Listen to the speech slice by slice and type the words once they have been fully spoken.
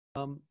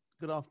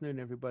Good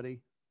afternoon, everybody.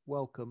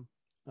 Welcome.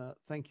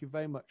 Thank you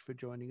very much for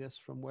joining us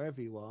from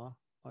wherever you are.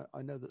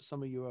 I know that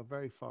some of you are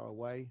very far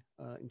away,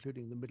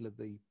 including the middle of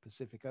the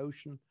Pacific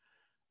Ocean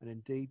and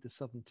indeed the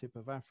southern tip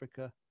of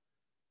Africa.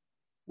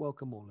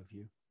 Welcome, all of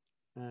you.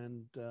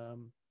 And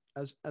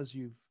as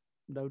you've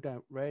no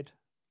doubt read,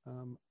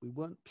 we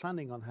weren't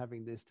planning on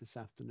having this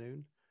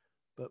afternoon,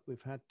 but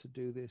we've had to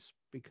do this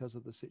because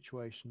of the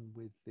situation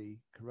with the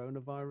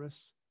coronavirus.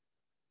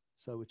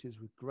 So it is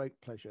with great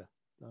pleasure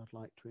that I'd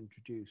like to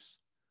introduce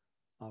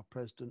our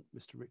president,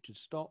 Mr. Richard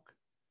Stock,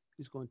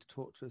 who's going to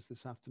talk to us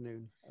this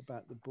afternoon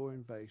about the Boer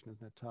invasion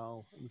of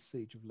Natal and the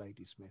siege of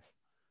Ladysmith.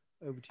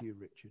 Over to you,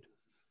 Richard.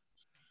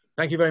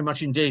 Thank you very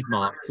much indeed,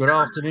 Mark. Good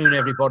afternoon,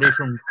 everybody,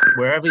 from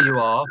wherever you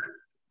are.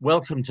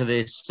 Welcome to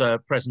this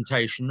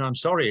presentation. I'm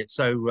sorry it's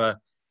so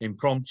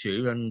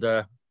impromptu,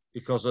 and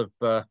because of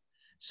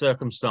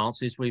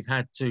circumstances, we've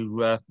had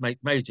to make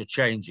major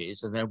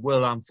changes, and there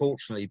will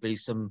unfortunately be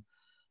some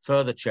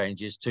further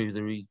changes to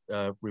the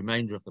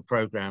remainder of the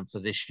programme for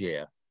this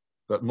year.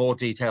 But more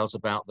details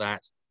about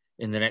that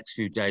in the next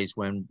few days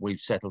when we've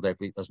settled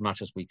as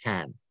much as we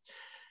can.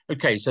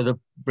 Okay, so the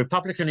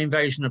Republican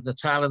invasion of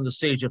Natal and the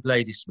siege of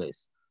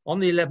Ladysmith. On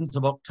the 11th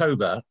of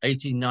October,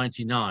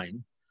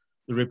 1899,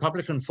 the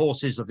Republican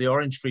forces of the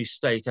Orange Free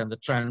State and the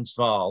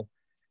Transvaal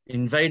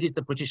invaded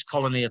the British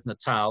colony of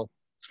Natal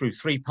through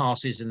 3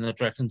 passes in the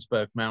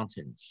Drakensberg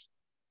Mountains.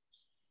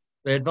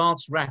 They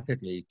advanced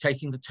rapidly,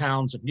 taking the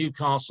towns of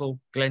Newcastle,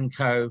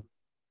 Glencoe,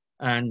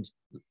 and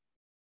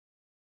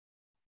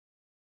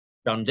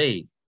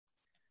Dundee.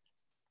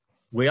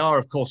 We are,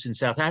 of course, in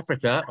South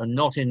Africa and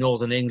not in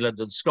Northern England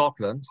and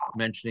Scotland,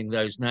 mentioning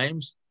those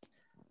names.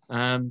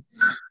 And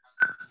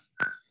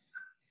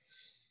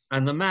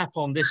the map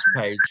on this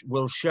page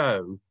will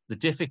show the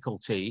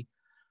difficulty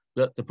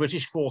that the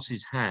British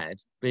forces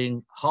had,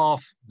 being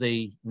half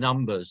the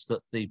numbers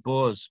that the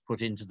Boers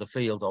put into the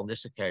field on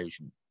this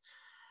occasion,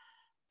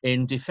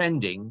 in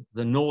defending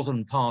the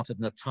northern part of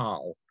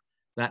Natal,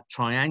 that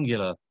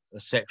triangular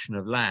section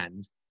of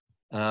land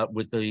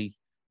with the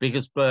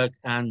Biggersberg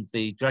and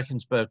the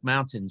Drakensberg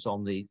Mountains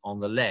on the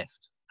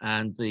left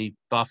and the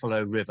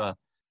Buffalo River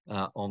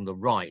on the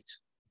right.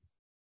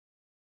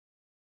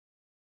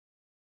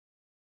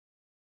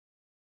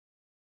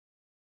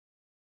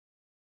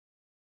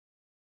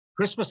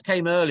 Christmas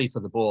came early for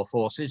the Boer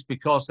forces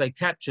because they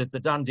captured the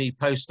Dundee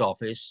post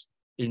office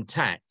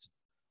intact.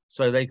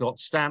 So they got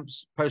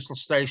stamps, postal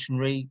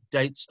stationery,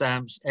 date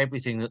stamps,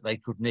 everything that they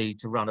could need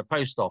to run a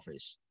post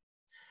office.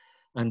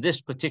 And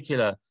this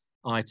particular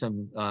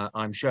item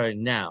I'm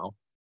showing now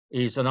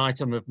is an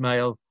item of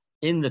mail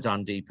in the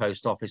Dundee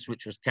post office,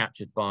 which was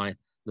captured by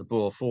the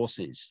Boer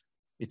forces.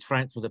 It's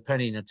franked with a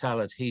penny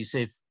Natal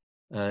adhesive.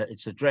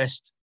 It's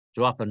addressed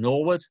to Upper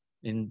Norwood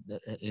in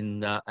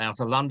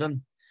outer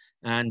London,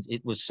 and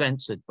it was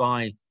censored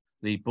by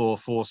the Boer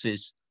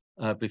forces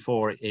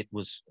before it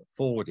was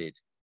forwarded.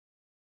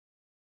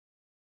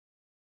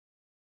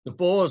 The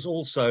Boers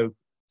also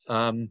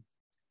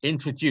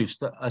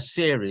introduced a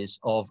series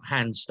of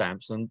hand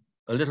stamps, and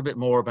a little bit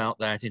more about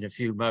that in a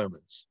few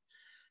moments.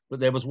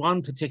 But there was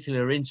one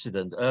particular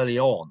incident early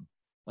on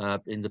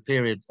in the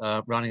period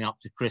running up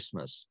to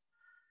Christmas,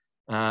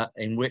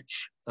 in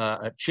which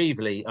at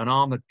Chieveley, an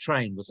armoured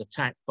train was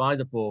attacked by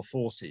the Boer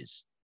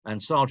forces, and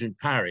Sergeant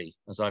Parry,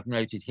 as I've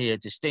noted here,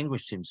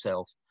 distinguished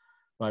himself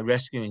by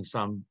rescuing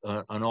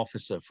an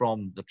officer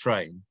from the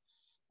train.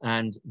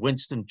 And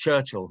Winston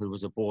Churchill, who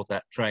was aboard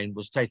that train,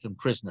 was taken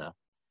prisoner,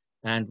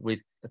 and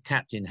with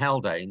Captain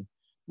Haldane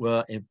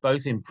were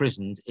both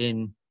imprisoned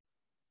in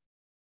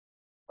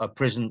a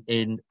prison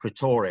in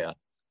Pretoria.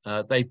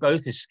 They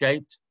both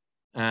escaped,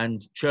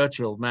 and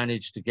Churchill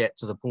managed to get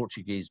to the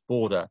Portuguese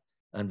border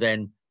and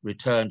then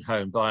returned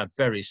home by a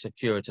very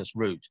circuitous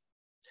route.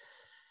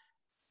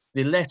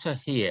 The letter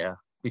here,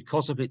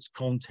 because of its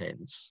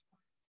contents,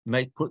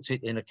 puts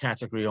it in a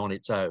category on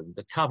its own.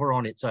 The cover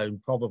on its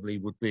own probably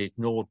would be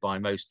ignored by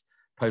most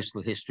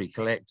postal history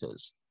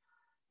collectors.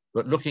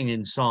 But looking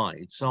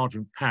inside,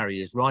 Sergeant Parry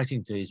is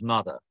writing to his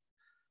mother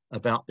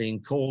about being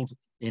called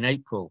in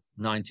April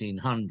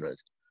 1900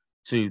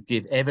 to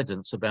give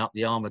evidence about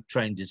the armoured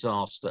train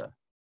disaster.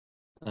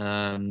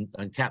 And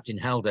Captain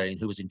Haldane,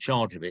 who was in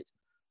charge of it,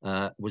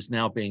 was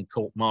now being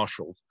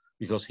court-martialed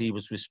because he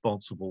was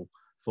responsible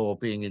for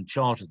being in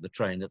charge of the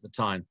train at the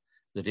time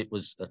that it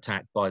was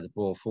attacked by the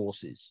Boer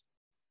forces.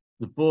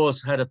 The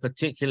Boers had a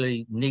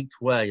particularly neat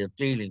way of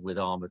dealing with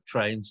armoured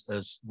trains,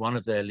 as one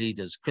of their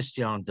leaders,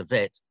 Christian de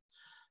Wet,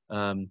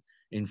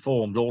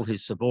 informed all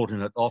his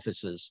subordinate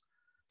officers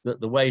that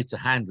the way to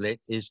handle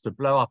it is to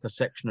blow up a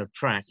section of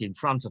track in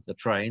front of the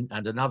train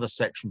and another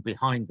section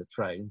behind the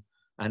train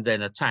and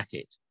then attack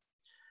it.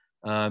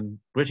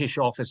 British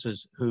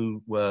officers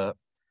who were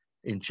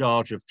in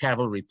charge of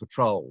cavalry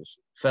patrols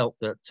felt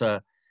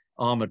that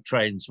armoured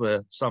trains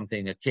were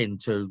something akin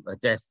to a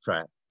death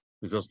trap,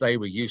 because they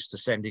were used to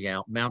sending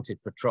out mounted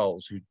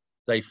patrols who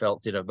they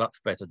felt did a much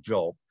better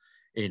job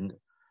in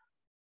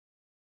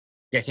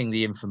getting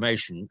the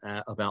information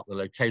about the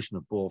location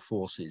of Boer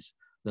forces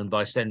than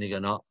by sending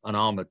an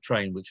armoured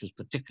train, which was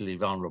particularly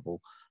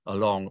vulnerable,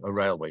 along a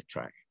railway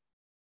track.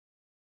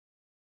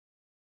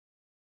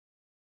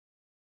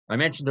 I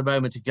mentioned a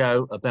moment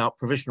ago about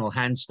provisional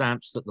hand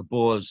stamps that the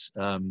Boers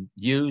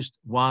used.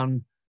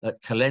 One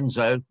at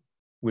Colenso,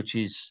 which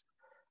is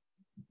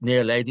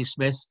near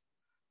Ladysmith.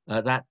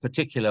 That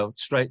particular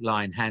straight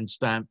line hand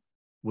stamp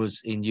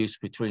was in use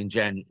between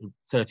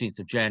 13th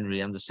of January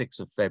and the 6th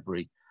of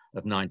February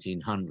of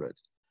 1900.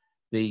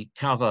 The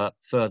cover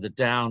further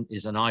down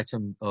is an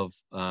item of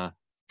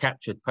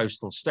captured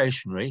postal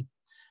stationery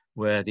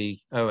where the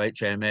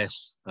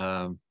OHMS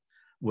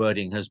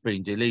wording has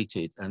been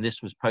deleted, and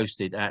this was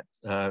posted at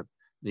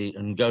the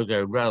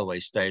Anglo railway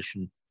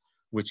station,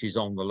 which is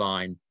on the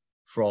line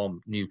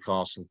from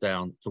Newcastle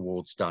down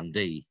towards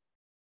Dundee.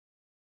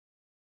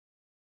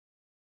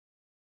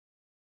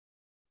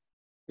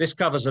 This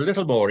cover's a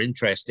little more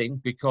interesting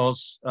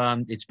because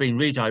it's been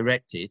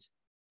redirected.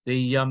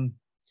 The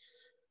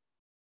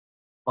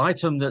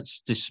item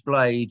that's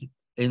displayed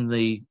in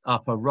the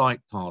upper right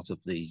part of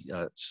the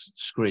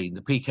screen,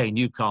 the PK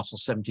Newcastle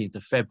 17th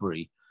of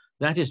February,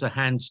 that is a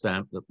hand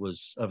stamp that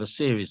was of a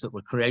series that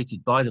were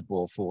created by the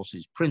Boer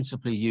Forces,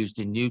 principally used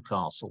in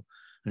Newcastle,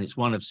 and it's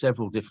one of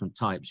several different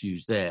types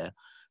used there.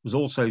 It was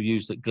also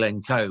used at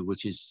Glencoe,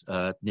 which is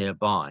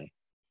nearby.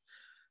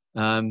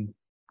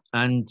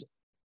 And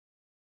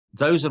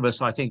those of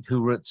us, I think,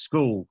 who were at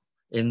school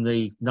in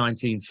the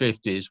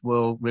 1950s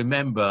will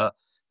remember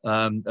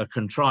a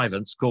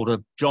contrivance called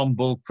a John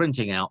Bull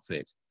printing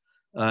outfit.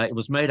 It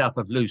was made up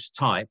of loose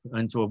type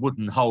into a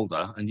wooden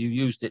holder, and you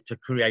used it to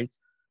create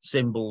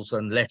symbols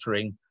and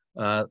lettering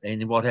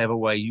in whatever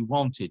way you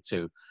wanted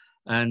to.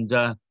 And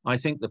I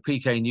think the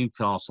PK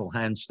Newcastle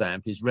hand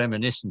stamp is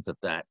reminiscent of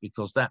that,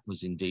 because that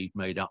was indeed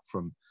made up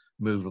from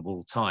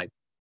movable type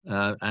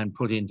and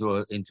put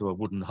into a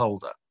wooden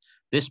holder.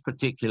 This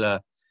particular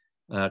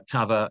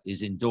cover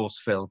is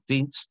endorsed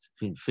Velddienst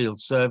in field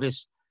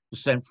service,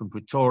 was sent from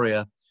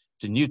Pretoria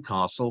to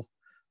Newcastle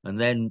and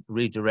then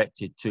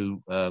redirected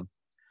to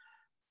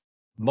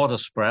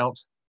Moddersprout.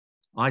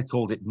 I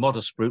called it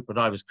Moddersprout, but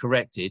I was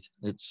corrected.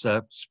 It's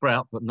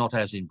Sprout, but not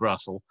as in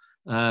Brussels.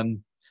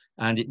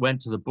 And it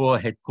went to the Boer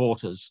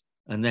headquarters,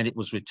 and then it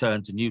was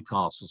returned to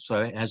Newcastle.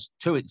 So it has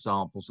two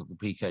examples of the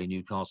PK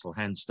Newcastle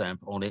hand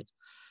stamp on it,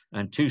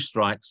 and two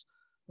strikes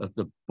of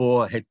the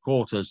Boer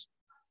headquarters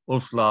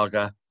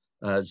Ulflager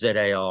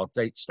ZAR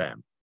date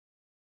stamp.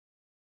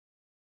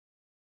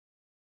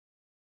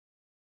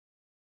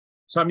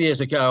 Some years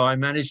ago, I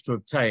managed to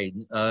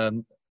obtain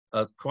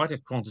quite a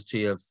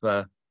quantity of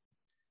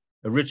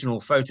original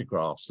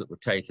photographs that were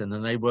taken,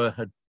 and they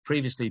had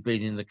previously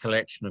been in the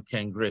collection of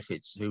Ken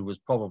Griffiths, who was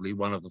probably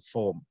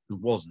who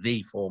was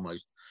the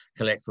foremost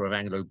collector of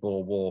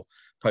Anglo-Boer War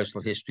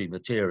postal history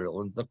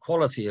material. And the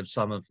quality of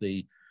some of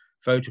the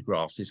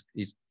photographs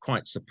is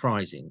quite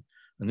surprising.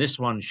 And this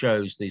one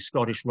shows the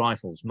Scottish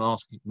Rifles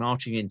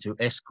marching into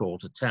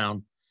Escourt, a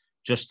town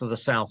just to the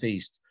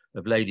southeast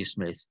of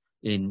Ladysmith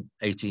in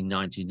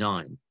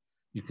 1899.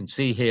 You can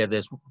see here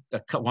there's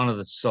one of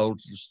the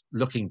soldiers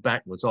looking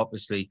backwards.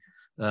 Obviously,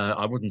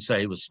 I wouldn't say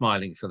he was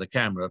smiling for the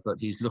camera, but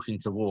he's looking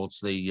towards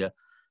the,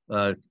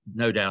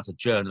 no doubt, a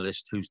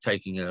journalist who's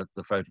taking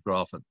the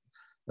photograph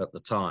at the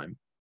time.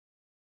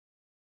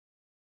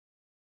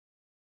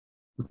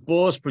 The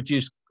Boers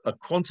produced a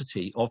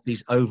quantity of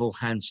these oval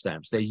hand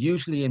stamps. They're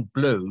usually in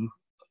blue,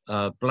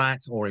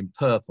 black, or in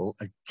purple,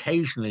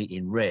 occasionally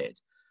in red.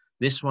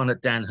 This one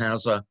at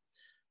Danhauser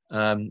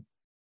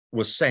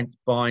was sent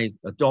by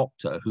a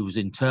doctor who was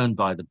interned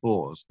by the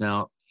Boers.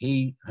 Now,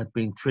 he had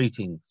been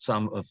treating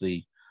some of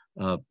the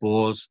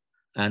Boers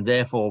and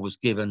therefore was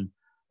given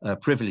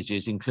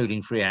privileges,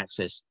 including free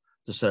access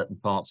to certain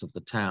parts of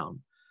the town.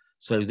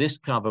 So this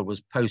cover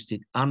was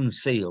posted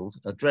unsealed,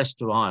 addressed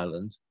to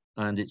Ireland,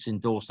 and it's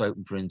endorsed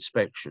open for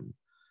inspection.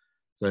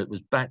 So it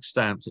was back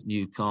stamped at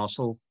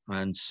Newcastle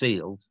and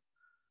sealed,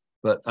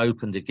 but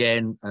opened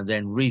again and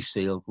then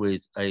resealed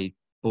with a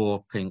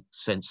Boer pink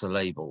sensor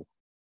label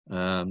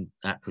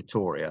at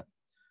Pretoria.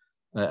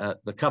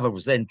 The cover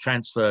was then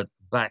transferred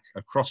back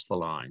across the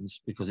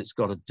lines because it's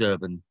got a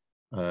Durban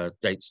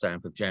date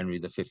stamp of January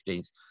the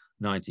 15th,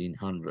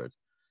 1900.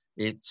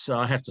 It's,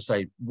 I have to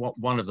say,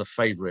 one of the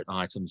favorite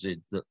items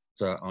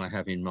that I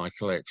have in my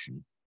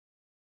collection.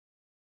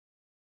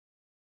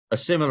 A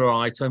similar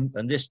item,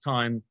 and this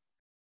time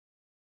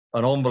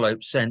an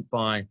envelope sent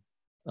by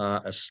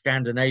a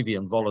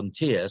Scandinavian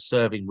volunteer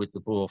serving with the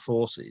Boer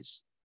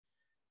Forces.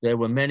 There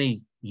were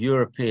many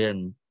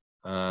European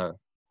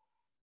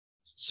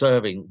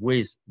serving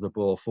with the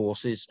Boer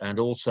Forces, and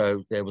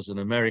also there was an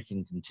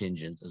American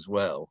contingent as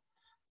well.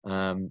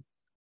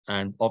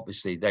 And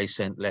obviously they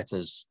sent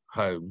letters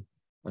home,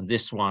 and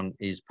this one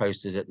is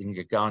posted at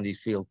Ingagani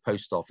Field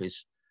Post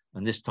Office,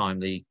 and this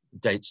time the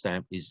date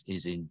stamp is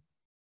in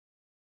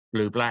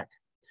blue-black,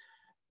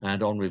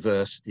 and on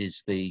reverse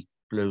is the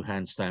blue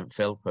hand stamp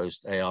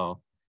Veldpost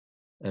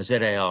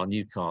ZAR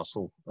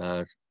Newcastle,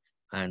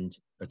 and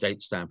a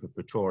date stamp of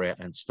Pretoria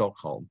and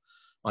Stockholm.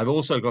 I've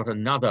also got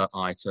another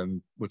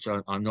item, which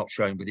I'm not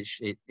showing, but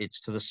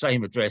it's to the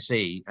same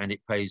addressee, and it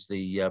pays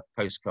the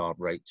postcard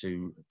rate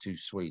to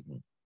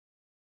Sweden.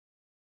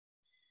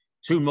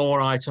 Two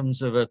more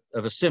items of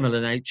a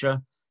similar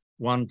nature,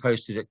 one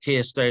posted at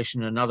Keir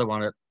Station, another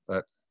one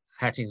at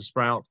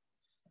Hattingsprout,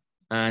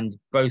 and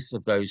both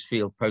of those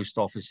field post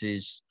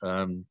offices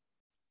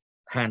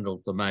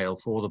handled the mail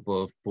for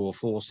the Boer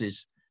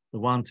Forces. The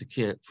one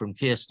from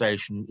Keir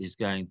Station is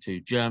going to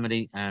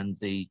Germany, and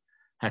the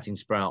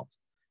Hattingsprout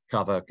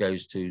cover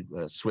goes to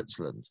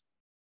Switzerland.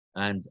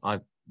 And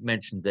I've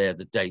mentioned there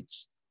the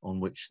dates on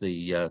which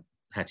the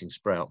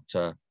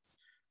Hattingsprout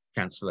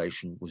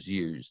cancellation was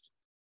used.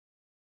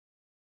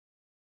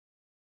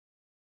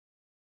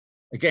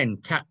 Again,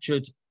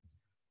 captured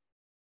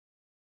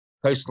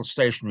postal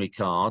stationery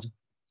card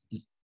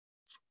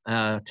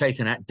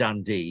taken at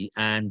Dundee,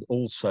 and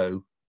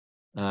also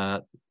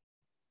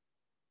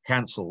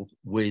cancelled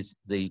with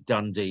the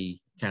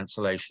Dundee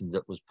cancellation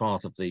that was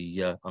part of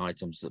the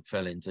items that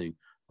fell into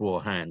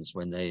Boer hands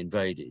when they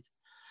invaded.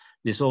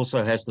 This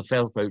also has the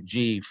Feldboat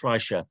G.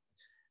 Fleischer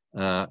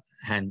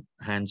hand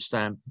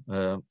stamp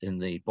in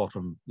the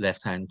bottom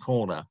left-hand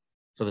corner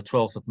for the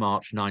 12th of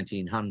March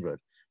 1900.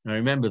 Now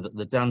remember that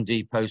the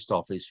Dundee post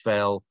office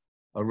fell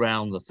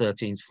around the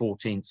 13th,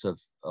 14th of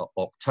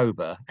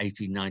October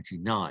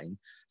 1899.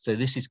 So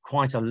this is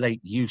quite a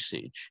late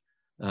usage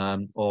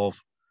of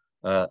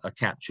a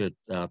captured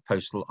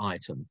postal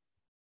item.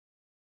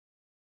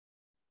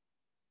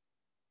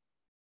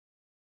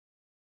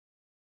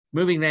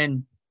 Moving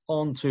then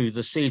on to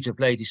the siege of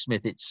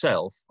Ladysmith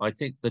itself, I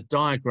think the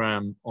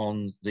diagram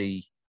on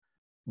the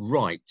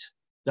right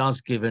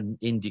does give an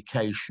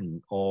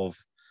indication of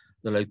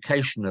the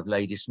location of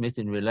Ladysmith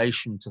in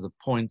relation to the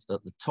point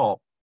at the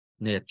top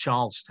near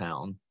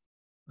Charlestown,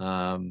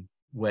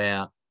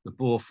 where the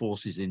Boer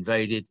forces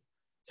invaded,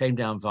 came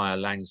down via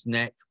Laing's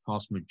Neck,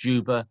 past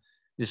Majuba.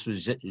 This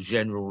was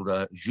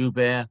General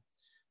Joubert,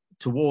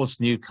 towards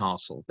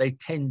Newcastle. They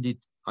tended,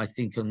 I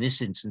think, in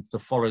this instance, to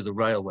follow the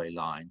railway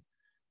line.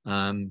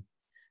 And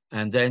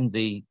then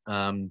the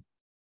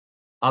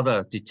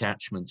other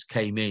detachments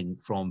came in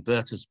from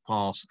Bertha's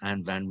Pass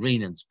and Van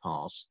Reenen's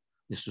Pass.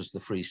 This was the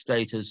Free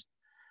Staters,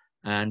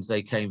 and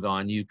they came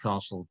via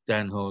Newcastle,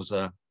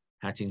 Danhauser,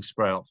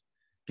 Hattingsprout,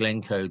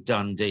 Glencoe,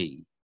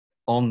 Dundee,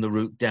 on the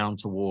route down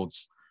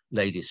towards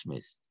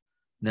Ladysmith.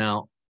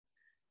 Now,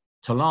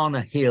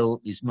 Talana Hill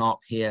is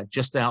marked here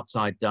just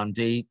outside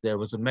Dundee. There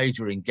was a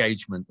major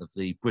engagement of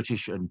the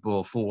British and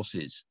Boer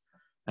forces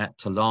at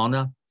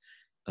Talana.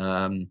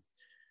 The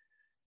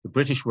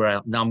British were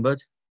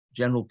outnumbered.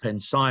 General Penn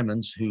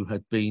Simons, who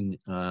had been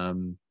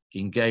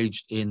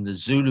engaged in the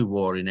Zulu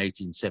War in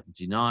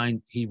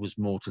 1879, he was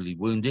mortally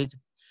wounded,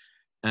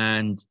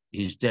 and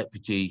his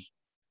deputy,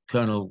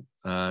 Colonel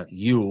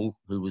Ewell,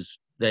 who was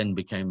then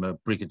became a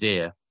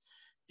brigadier,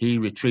 he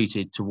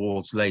retreated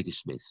towards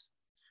Ladysmith.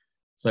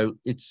 So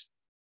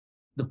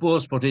the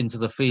Boers put into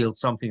the field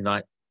something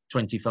like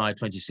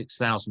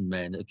 26,000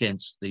 men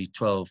against the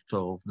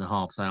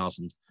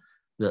 12,500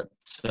 that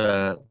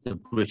the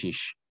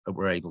British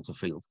were able to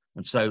field.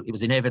 And so it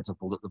was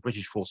inevitable that the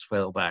British force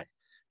fell back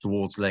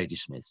towards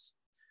Ladysmith.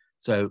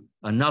 So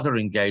another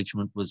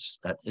engagement was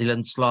at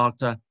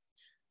Elandslaagte,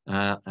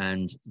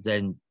 and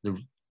then the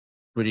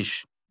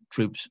British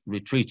troops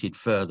retreated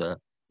further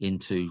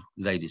into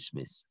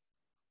Ladysmith.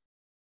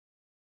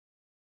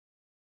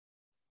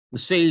 The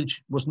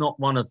siege was not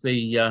one of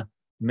the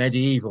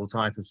medieval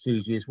type of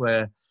sieges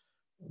where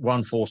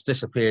one force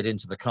disappeared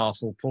into the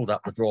castle, pulled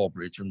up the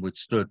drawbridge, and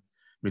withstood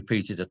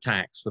repeated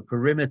attacks. The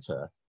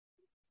perimeter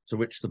to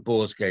which the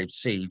Boers gave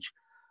siege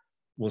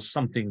was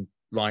something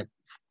like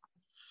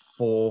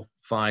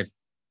 4-5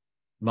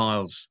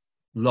 miles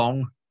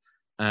long,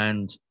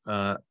 and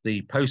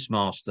the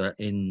postmaster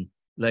in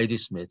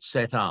Ladysmith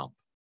set up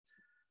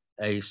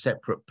a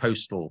separate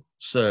postal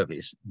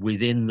service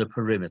within the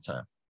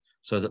perimeter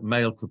so that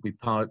mail could be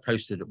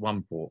posted at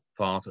one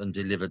part and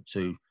delivered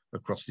to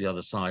across the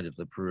other side of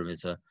the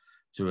perimeter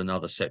to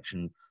another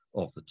section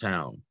of the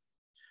town.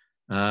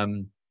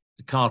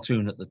 The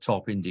cartoon at the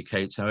top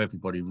indicates how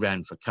everybody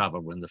ran for cover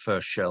when the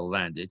first shell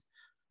landed,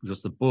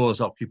 because the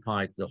Boers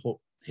occupied the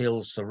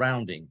hills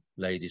surrounding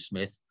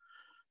Ladysmith,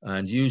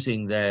 and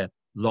using their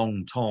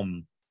long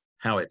tom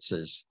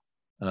howitzers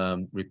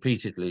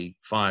repeatedly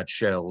fired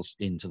shells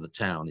into the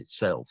town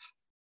itself.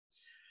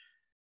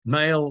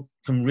 Mail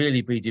can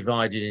really be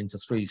divided into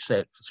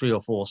three or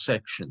four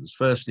sections.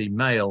 Firstly,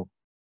 mail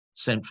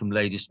sent from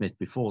Ladysmith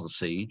before the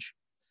siege,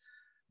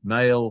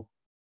 mail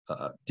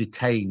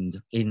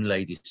detained in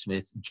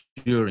Ladysmith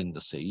during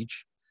the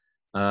siege,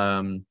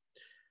 and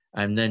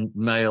then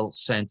mail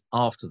sent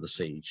after the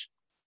siege.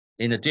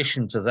 In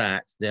addition to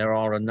that, there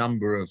are a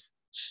number of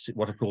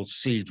what are called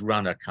siege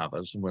runner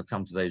covers, and we'll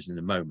come to those in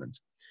a moment,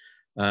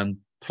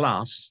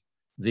 plus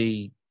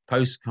the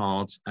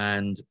postcards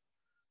and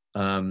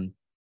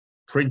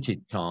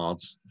printed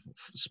cards,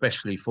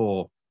 especially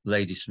for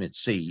Ladysmith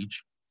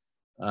siege,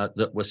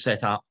 that were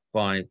set up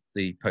by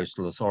the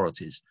postal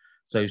authorities.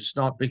 So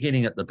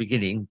beginning at the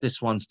beginning.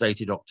 This one's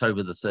dated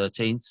October the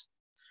 13th,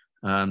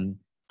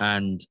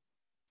 and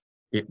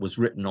it was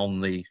written on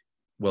the,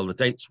 well, the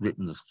date's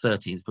written the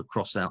 13th, but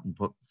crossed out and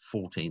put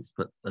 14th,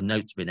 but a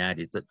note's been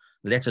added that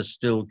letters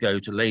still go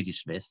to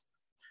Ladysmith.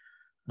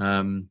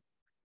 And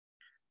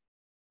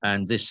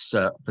this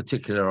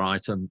particular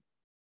item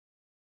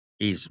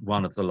is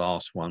one of the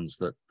last ones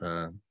that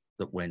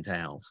that went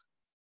out.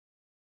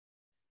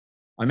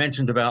 I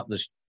mentioned about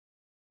the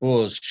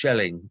Boers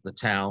shelling the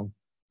town.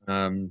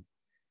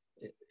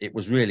 It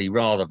was really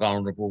rather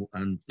vulnerable,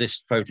 and this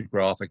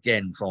photograph,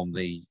 again from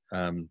the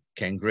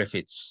Ken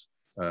Griffiths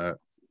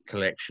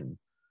collection,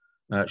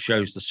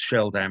 shows the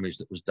shell damage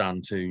that was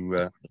done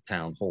to the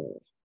town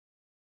hall.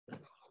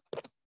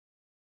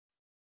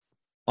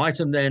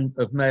 Item then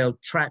of mail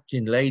trapped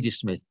in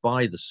Ladysmith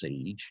by the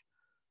siege.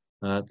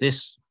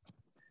 This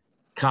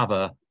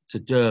cover to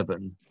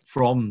Durban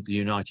from the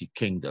United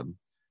Kingdom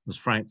was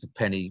franked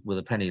with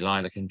a penny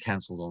lilac and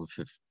cancelled on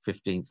the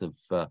 15th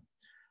of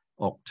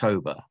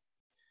October.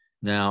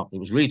 Now, it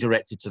was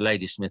redirected to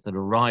Ladysmith and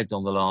arrived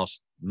on the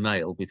last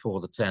mail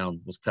before the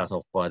town was cut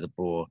off by the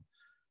Boer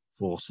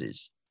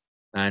Forces.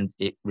 And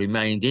it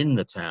remained in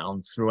the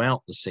town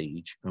throughout the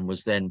siege and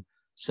was then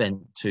sent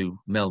to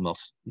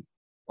Melmoth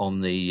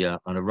on the,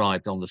 and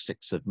arrived on the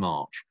 6th of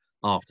March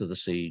after the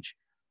siege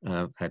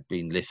had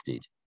been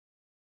lifted.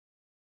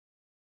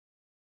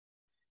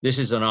 This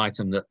is an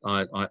item that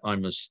I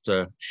must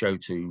show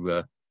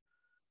to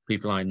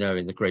people I know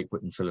in the Great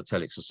Britain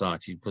Philatelic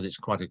Society, because it's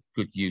quite a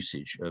good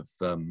usage of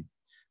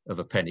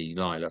a penny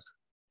lilac.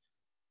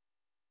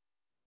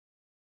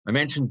 I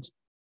mentioned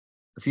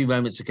a few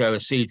moments ago a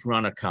siege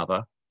runner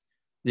cover.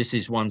 This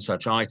is one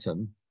such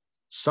item.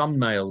 Some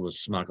mail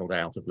was smuggled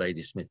out of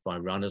Ladysmith by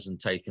runners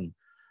and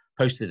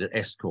posted at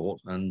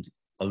Escort, and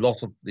a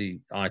lot of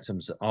the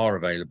items that are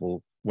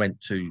available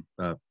went to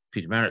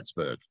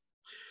Pietermaritzburg.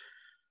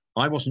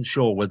 I wasn't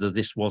sure whether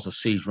this was a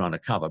siege runner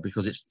cover,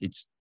 because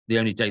it's the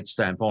only date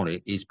stamp on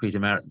it is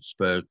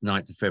Pietermaritzburg,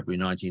 9th of February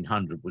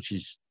 1900, which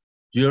is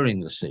during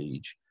the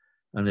siege,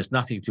 and there's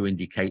nothing to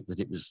indicate that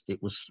it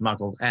was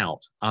smuggled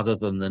out, other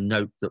than the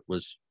note that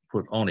was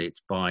put on it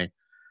by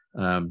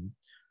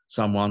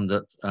someone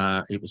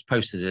that it was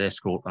posted at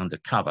Escort under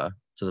cover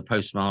to the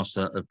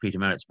postmaster of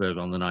Pietermaritzburg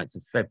on the 9th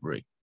of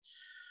February.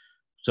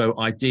 So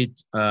I did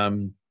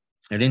an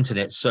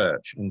internet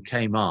search and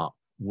came up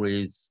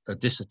with a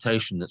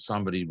dissertation that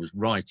somebody was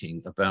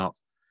writing about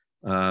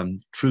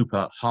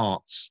Trooper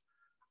Hart's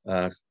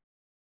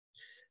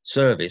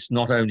service,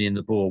 not only in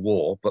the Boer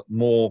War, but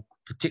more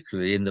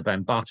particularly in the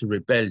Bambata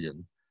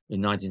Rebellion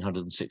in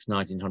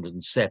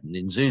 1906-1907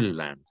 in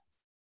Zululand.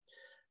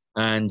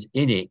 And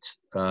in it,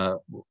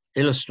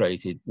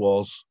 illustrated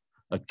was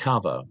a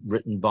cover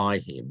written by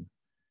him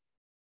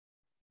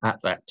at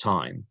that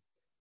time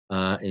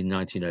in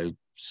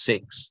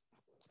 1906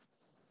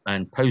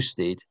 and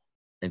posted.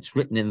 It's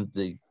written in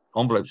the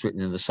envelope's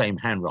written in the same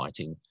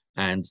handwriting,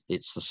 and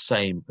it's the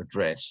same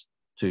address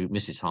to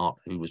Mrs. Hart,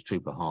 who was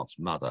Trooper Hart's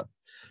mother.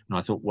 And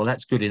I thought, well,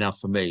 that's good enough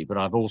for me. But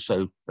I've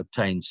also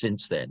obtained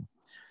since then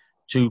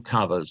 2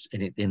 covers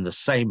in the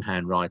same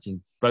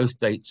handwriting, both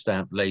date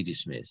stamped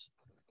Ladysmith,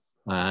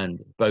 and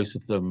both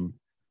of them,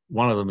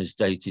 one of them is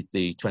dated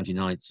the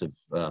 29th of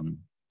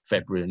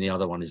February, and the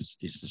other one is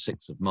the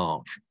 6th of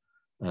March,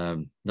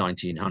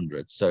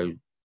 1900. So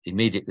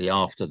immediately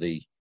after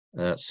the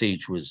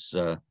siege was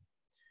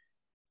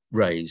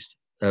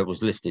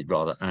lifted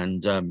rather,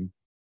 and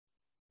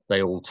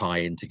they all tie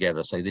in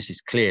together. So this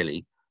is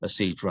clearly a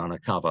siege runner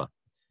cover.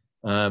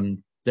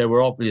 There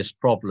were obvious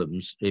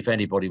problems if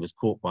anybody was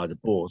caught by the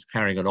Boers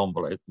carrying an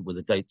envelope with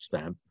a date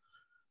stamp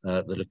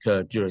that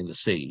occurred during the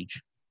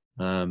siege,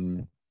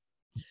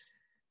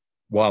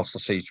 whilst the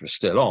siege was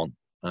still on.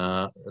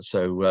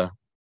 So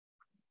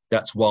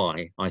that's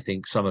why I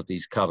think some of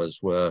these covers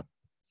were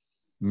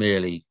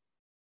merely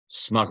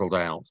smuggled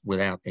out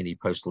without any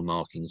postal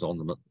markings on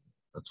them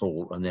at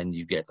all, and then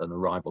you get an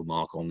arrival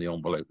mark on the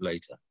envelope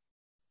later.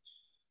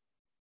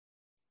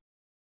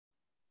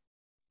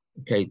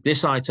 Okay,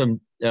 this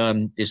item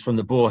is from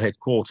the Boer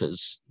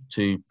headquarters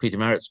to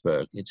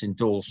Pietermaritzburg. It's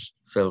endorsed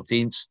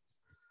Velddienst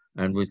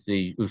and with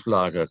the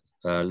Oeflager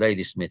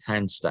Ladysmith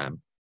hand stamp,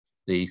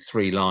 the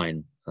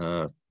 3-line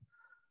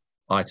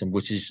item,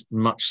 which is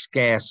much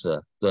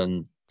scarcer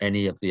than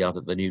any of the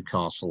other, the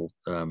Newcastle,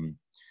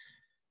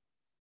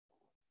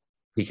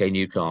 PK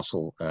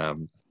Newcastle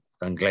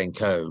and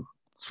Glencoe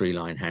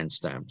 3-line hand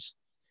stamps.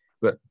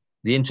 But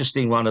the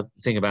interesting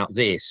thing about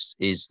this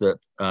is that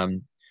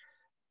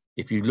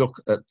if you look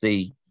at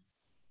the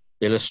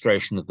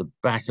illustration of the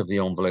back of the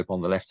envelope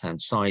on the left-hand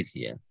side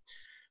here,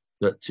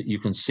 that you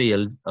can see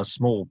a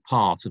small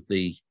part of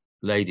the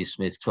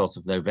Ladysmith 12th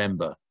of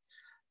November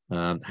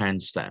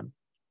hand stamp.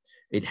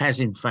 It has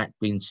in fact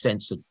been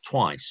censored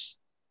twice.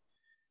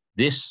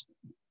 This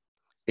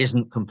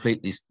isn't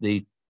completely,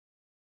 the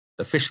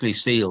officially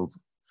sealed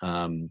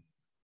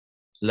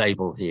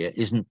label here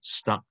isn't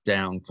stuck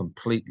down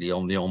completely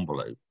on the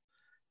envelope,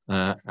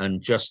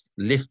 and just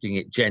lifting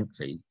it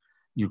gently,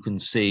 you can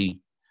see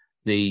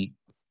the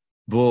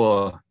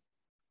Boer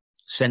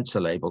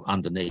sensor label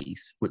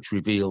underneath, which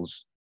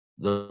reveals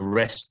the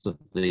rest of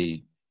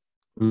the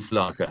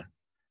Philatelic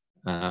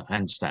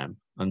hand stamp,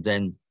 and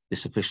then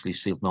this officially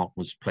sealed mark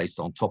was placed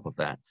on top of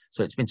that.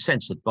 So it's been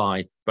censored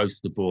by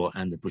both the Boer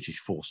and the British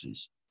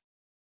forces.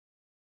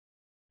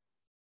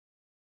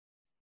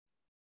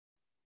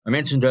 I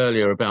mentioned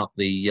earlier about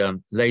the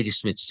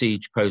Ladysmith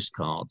siege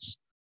postcards.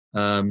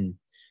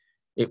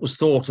 It was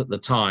thought at the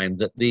time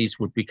that these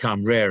would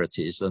become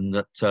rarities, and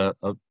that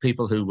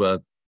people who were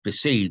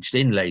besieged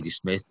in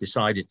Ladysmith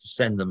decided to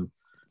send them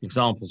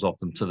examples of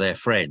them to their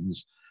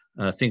friends,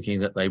 thinking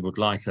that they would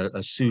like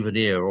a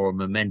souvenir or a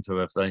memento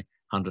of the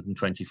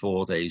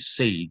 124 days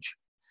siege.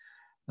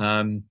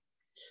 I'm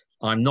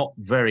not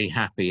very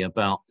happy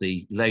about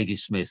the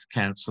Ladysmith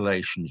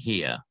cancellation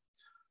here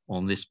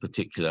on this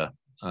particular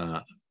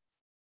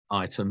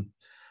item.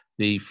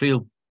 The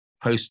Field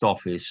Post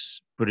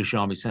Office, British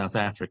Army South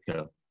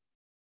Africa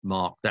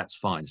mark, that's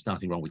fine, there's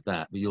nothing wrong with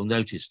that. But you'll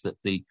notice that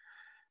the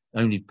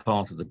only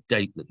part of the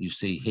date that you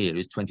see here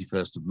is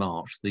 21st of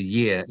March. The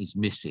year is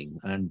missing,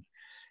 and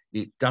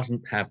it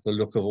doesn't have the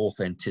look of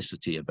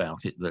authenticity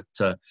about it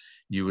that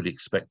you would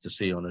expect to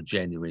see on a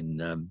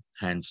genuine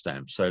hand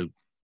stamp. So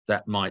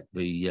that might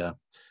be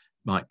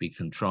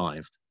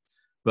contrived.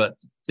 But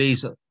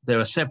there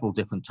are several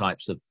different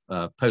types of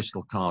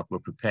postal card were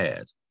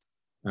prepared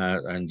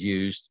and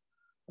used,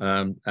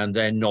 and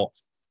they're not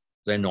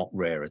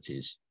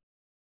rarities.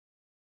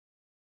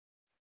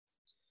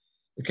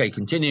 Okay,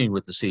 continuing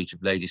with the siege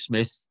of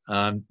Ladysmith,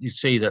 you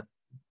see that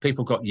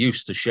people got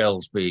used to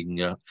shells being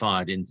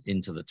fired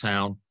into the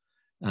town,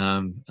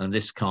 and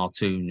this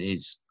cartoon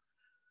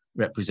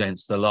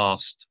represents the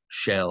last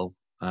shell,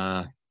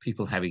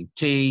 people having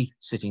tea,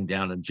 sitting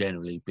down, and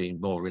generally being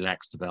more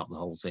relaxed about the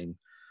whole thing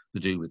to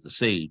do with the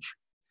siege.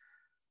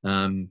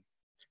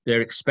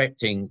 They're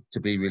expecting to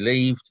be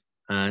relieved,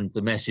 and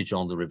the message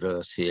on the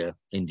reverse here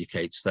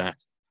indicates that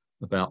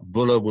about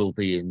Buller will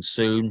be in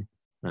soon.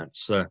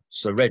 That's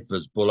Sir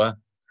Redvers Buller.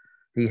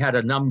 He had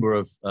a number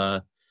of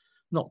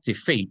not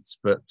defeats,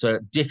 but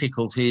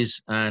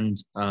difficulties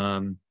and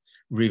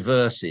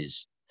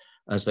reverses,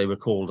 as they were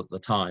called at the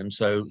time.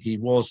 So he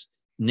was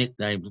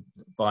nicknamed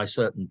by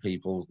certain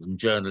people, and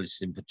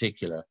journalists in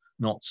particular,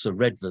 not Sir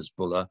Redvers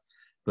Buller,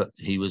 but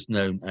he was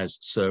known as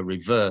Sir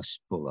Reverse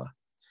Buller.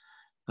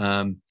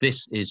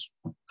 This is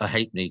a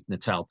halfpenny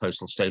Natal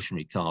postal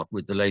stationery card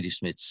with the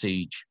Ladysmith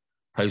siege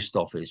post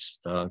office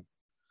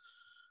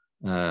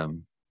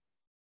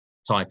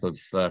type of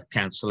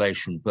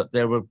cancellation, but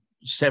there were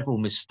several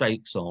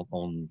mistakes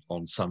on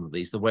some of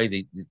these. The way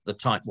the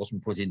type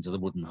wasn't put into the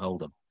wooden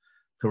holder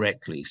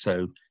correctly.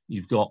 So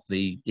you've got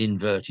the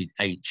inverted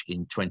H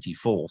in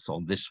 24th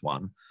on this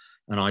one.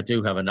 And I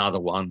do have another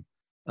one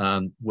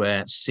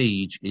where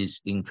siege is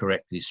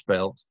incorrectly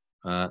spelt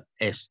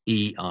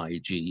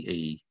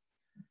S-E-I-G-E.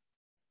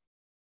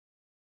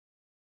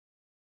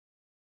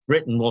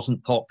 Britain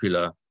wasn't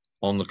popular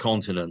on the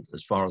continent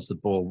as far as the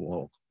Boer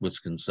War was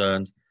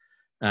concerned.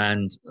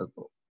 And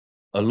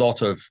a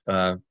lot of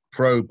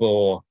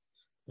pro-Boer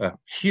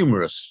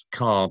humorous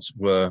cards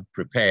were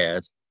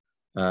prepared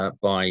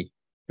by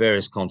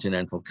various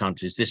continental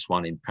countries. This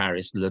one in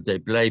Paris, Le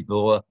Déblai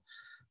Boer,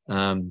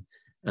 and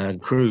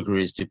Kruger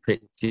is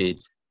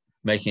depicted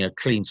making a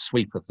clean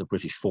sweep of the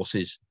British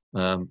forces,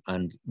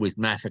 and with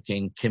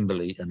Mafeking,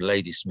 Kimberley and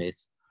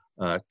Ladysmith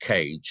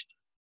caged.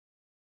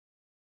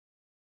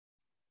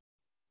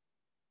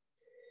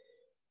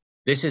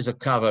 This is a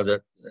cover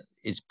that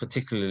is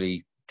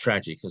particularly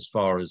tragic as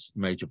far as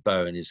Major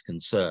Bowen is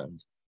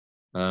concerned.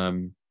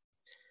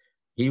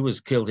 He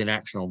was killed in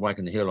action on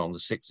Wagon Hill on the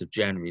 6th of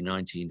January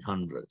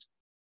 1900,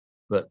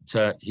 but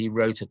he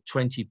wrote a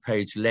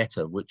 20-page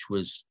letter which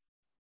was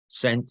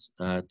sent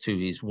to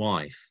his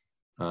wife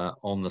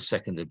on the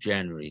 2nd of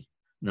January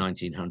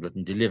 1900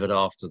 and delivered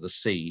after the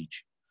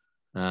siege.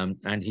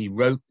 And he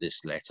wrote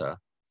this letter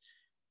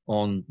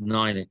on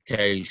 9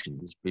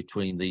 occasions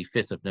between the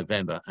 5th of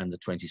November and the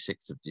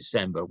 26th of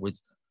December, with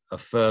a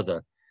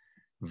further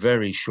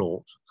very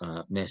short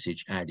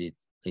message added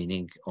in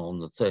ink on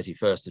the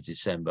 31st of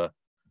December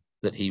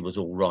that he was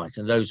all right.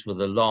 And those were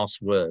the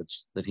last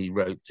words that he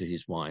wrote to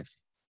his wife,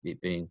 it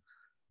being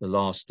the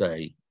last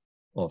day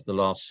of the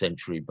last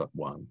century but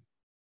one.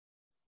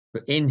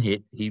 But in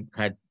it, he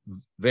had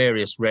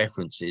various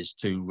references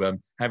to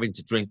having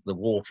to drink the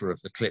water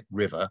of the Klip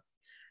River,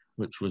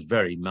 which was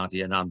very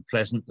muddy and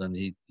unpleasant, and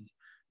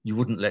you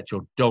wouldn't let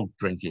your dog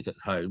drink it at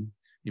home.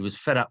 He was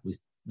fed up with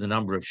the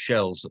number of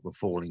shells that were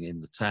falling in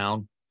the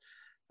town.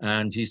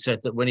 And he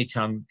said that when he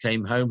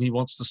came home, he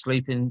wants to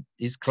sleep in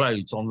his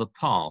clothes on the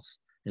path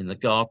in the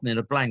garden in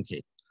a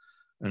blanket.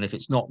 And if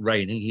it's not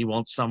raining, he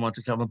wants someone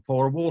to come and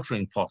pour a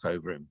watering pot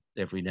over him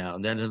every now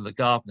and then, and the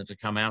gardener to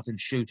come out and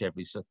shoot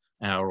every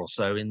hour or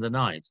so in the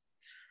night.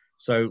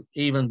 So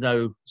even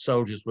though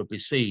soldiers were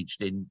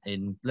besieged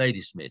in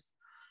Ladysmith,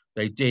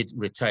 they did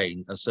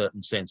retain a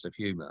certain sense of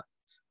humour.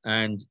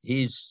 And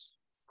his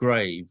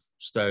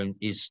gravestone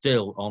is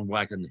still on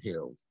Wagon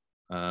Hill.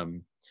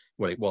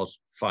 Well, it was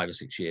 5 or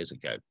 6 years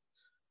ago.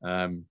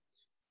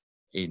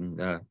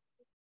 in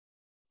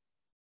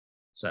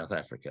South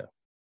Africa.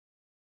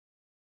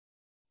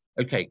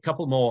 Okay,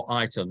 couple more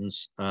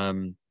items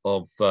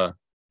of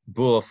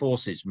Boer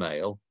Forces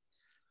mail.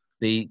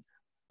 The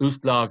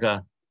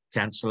Hoofdlager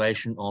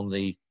cancellation on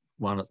the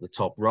one at the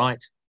top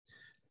right.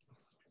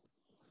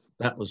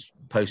 That was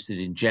posted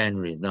in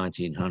January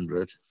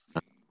 1900,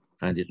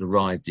 and it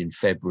arrived in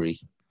February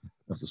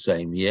of the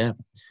same year.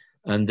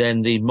 And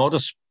then the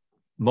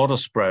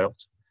Moddersprout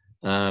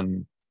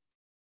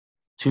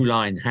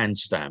two-line hand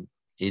stamp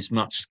is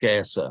much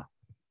scarcer.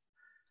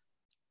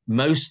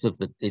 Most of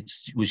it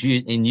was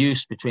in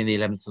use between the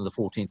 11th and the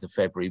 14th of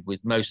February, with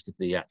most of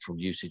the actual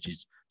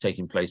usages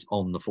taking place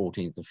on the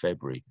 14th of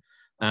February.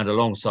 And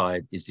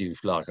alongside is the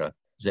Hoofdlager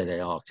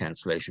ZAR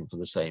cancellation for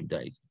the same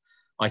date.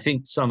 I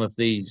think some of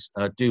these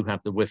do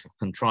have the whiff of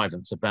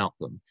contrivance about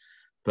them,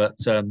 but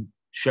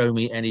show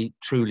me any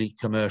truly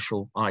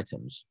commercial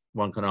items.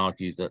 One can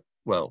argue that,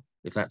 well,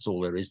 if that's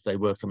all there is, they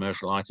were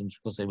commercial items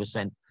because they were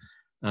sent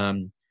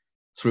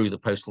through the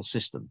postal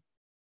system.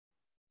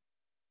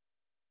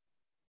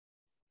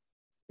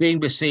 Being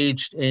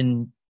besieged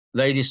in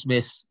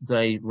Ladysmith,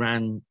 they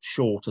ran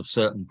short of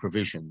certain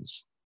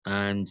provisions,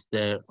 and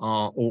there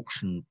are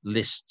auction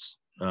lists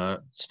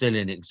still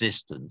in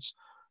existence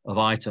of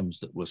items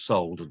that were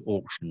sold at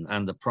auction,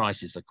 and the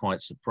prices are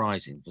quite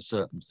surprising for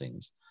certain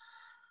things.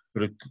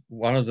 But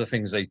one of the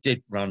things they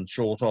did run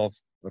short of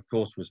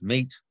course, was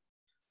meat.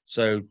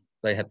 So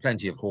they had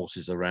plenty of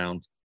horses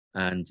around,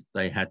 and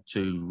they had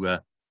to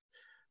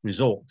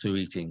resort to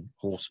eating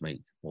horse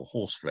meat or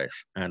horse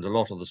flesh. And a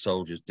lot of the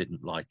soldiers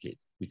didn't like it,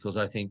 because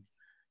I think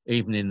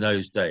even in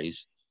those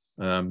days,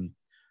 and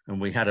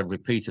we had a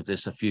repeat of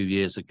this a few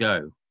years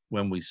ago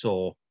when we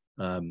saw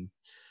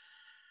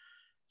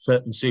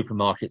certain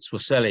supermarkets were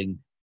selling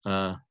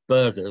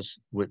burgers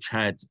which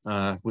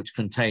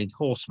contained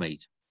horse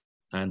meat,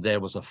 and there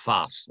was a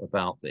fuss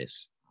about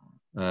this.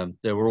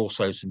 There were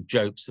also some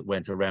jokes that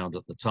went around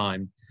at the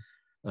time,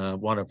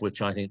 one of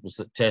which I think was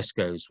that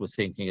Tesco's were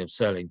thinking of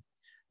selling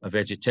a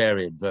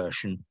vegetarian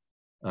version,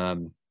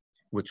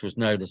 which was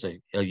known as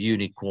a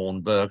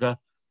unicorn burger.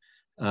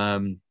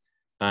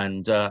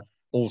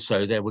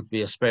 Also there would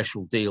be a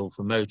special deal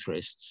for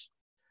motorists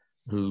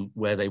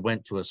where they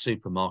went to a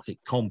supermarket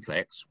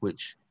complex,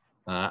 which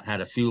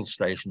had a fuel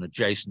station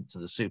adjacent to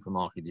the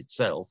supermarket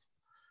itself,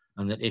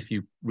 and that if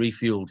you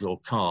refueled your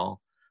car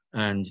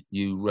and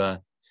you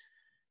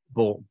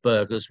bought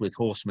burgers with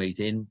horse meat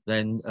in,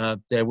 then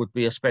there would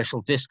be a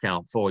special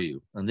discount for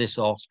you. And this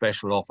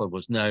special offer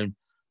was known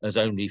as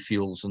only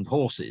fuels and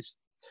horses.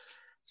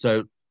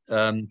 So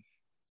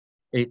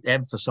it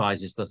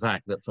emphasizes the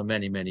fact that for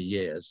many, many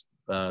years,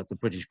 the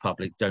British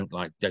public don't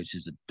like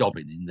doses of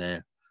Dobbin in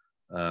there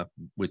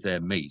with their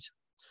meat.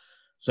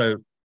 So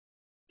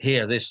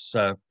here, this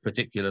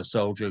particular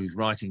soldier who's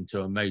writing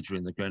to a major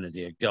in the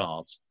Grenadier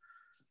Guards,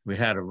 we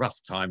had a rough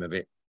time of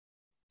it,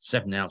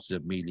 7 ounces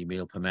of mealie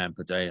meal per man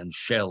per day and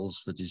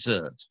shells for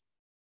dessert.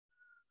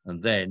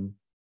 And then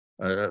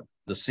the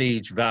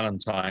Siege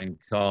Valentine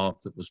card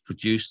that was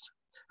produced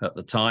at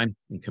the time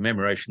in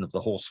commemoration of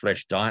the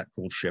horseflesh diet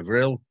called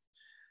Chevril,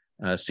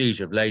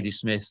 Siege of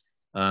Ladysmith,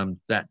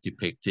 that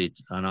depicted,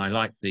 and I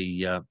like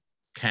the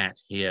cat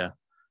here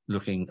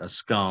looking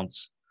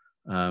askance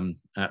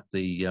at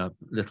the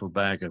little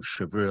bag of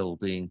Chevril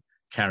being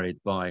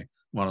carried by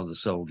one of the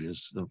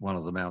soldiers, one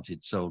of the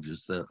mounted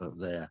soldiers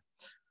there.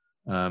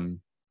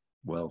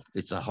 Well,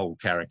 it's a whole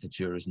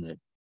caricature, isn't it?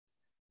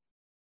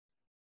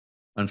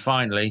 And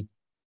finally,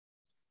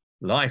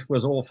 life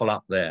was awful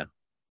up there.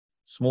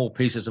 Small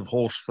pieces of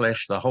horse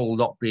flesh, the whole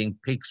lot being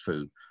pig's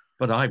food,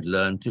 but I've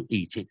learned to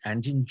eat it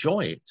and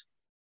enjoy it.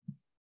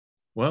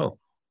 Well,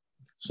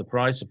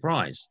 surprise,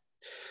 surprise.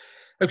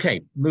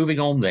 Okay, moving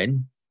on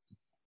then.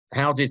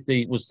 How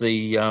was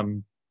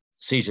the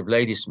Siege of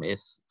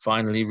Ladysmith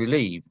finally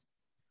relieved?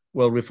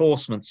 Well,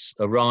 reinforcements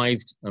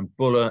arrived, and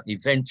Buller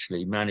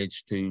eventually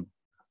managed to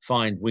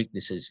find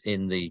weaknesses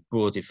in the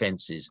Boer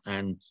defences,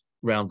 and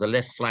round the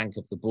left flank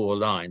of the Boer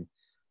line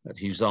at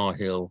Hussar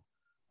Hill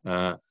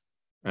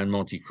and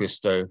Monte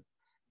Cristo,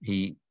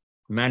 he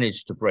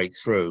managed to break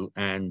through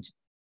and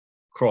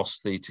cross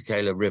the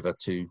Tukela River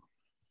to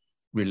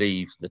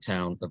relieve the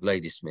town of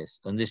Ladysmith.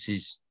 And this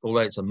is,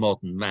 although it's a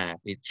modern map,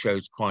 it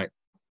shows quite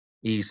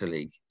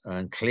easily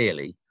and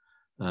clearly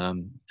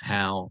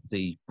how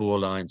the Boer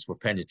lines were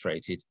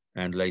penetrated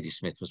and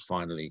Ladysmith was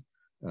finally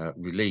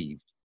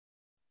relieved.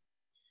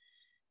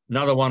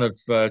 Another one of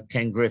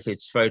Ken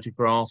Griffith's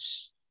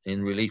photographs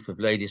in relief of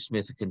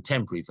Ladysmith, a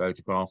contemporary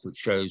photograph which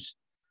shows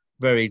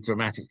very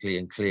dramatically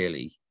and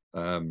clearly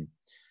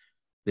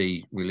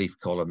the relief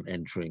column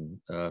entering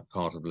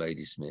part of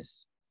Ladysmith.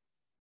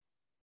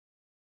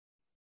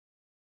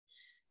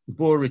 The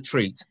Boer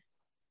retreat.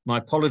 My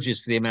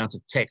apologies for the amount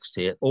of text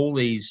here. All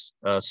these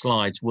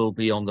slides will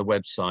be on the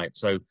website,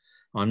 so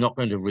I'm not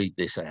going to read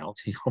this out.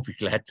 You'll be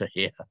glad to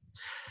hear.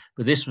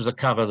 But this was a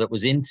cover that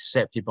was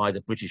intercepted by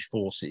the British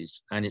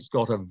forces, and it's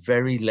got a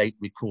very late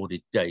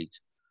recorded date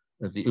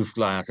of the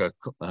Hoofdlager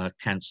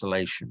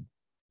cancellation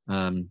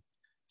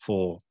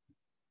for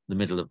the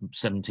middle of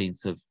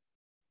 17th of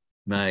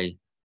May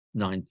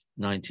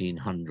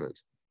 1900,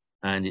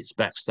 and it's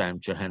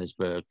backstamped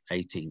Johannesburg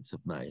 18th of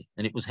May,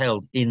 and it was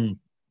held in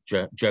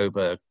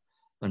Joburg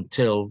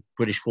until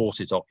British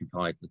forces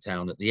occupied the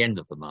town at the end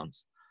of the month,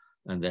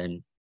 and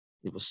then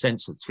it was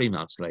censored 3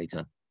 months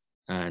later,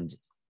 and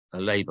a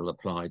label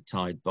applied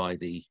tied by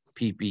the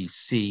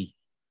PBC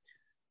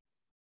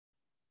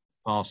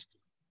past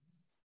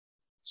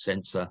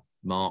censor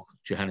mark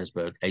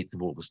Johannesburg 8th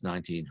of August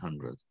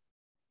 1900.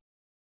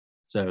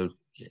 So,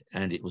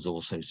 and it was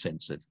also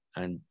censored,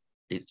 and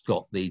it's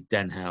got the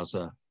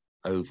Danhauser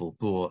oval,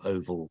 Boer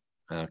oval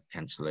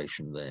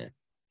cancellation there.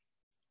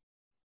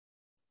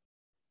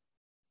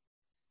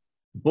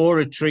 Boer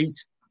retreat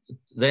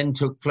then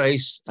took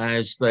place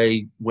as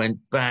they went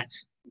back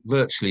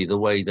virtually the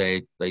way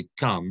they'd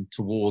come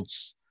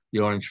towards the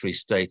Orange Free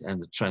State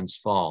and the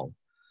Transvaal.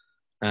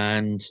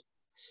 And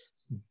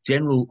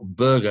General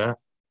Burger,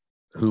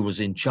 who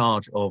was in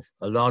charge of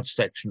a large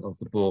section of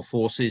the Boer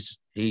Forces,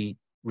 he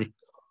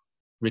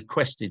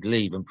requested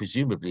leave, and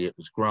presumably it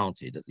was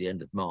granted at the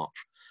end of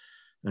March.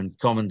 And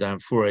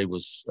Commandant Fouret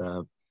was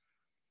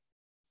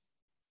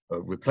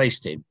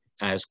replaced him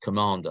as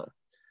commander.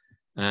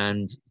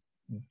 And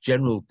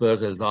General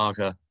Burger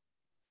Lager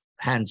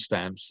hand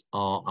stamps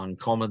are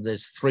uncommon.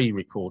 There's 3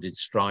 recorded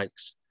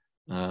strikes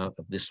of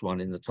this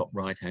one in the top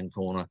right-hand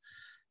corner.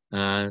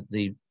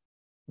 The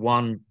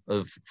one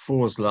of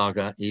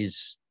Voorslager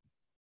is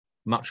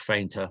much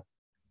fainter,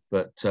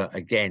 but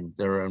again,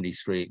 there are only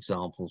 3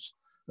 examples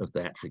of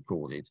that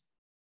recorded.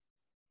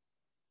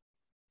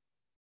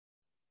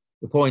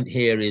 The point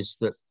here is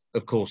that,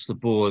 of course, the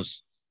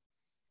Boers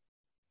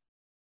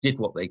did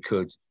what they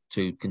could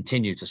to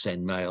continue to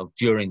send mail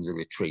during the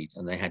retreat,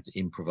 and they had to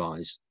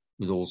improvise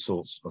with all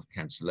sorts of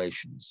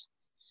cancellations.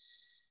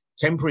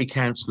 Temporary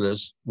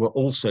cancellers were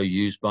also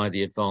used by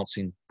the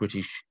advancing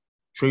British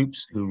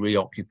troops who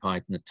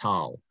reoccupied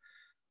Natal,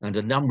 and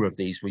a number of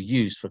these were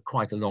used for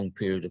quite a long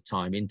period of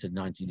time into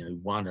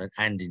 1901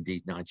 and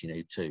indeed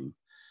 1902.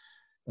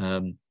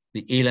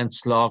 The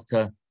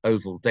Elandslaagte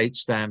oval date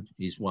stamp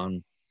is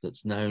one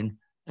that's known,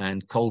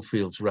 and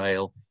Coalfields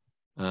Rail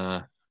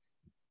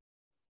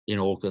in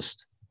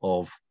August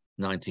of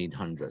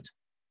 1900.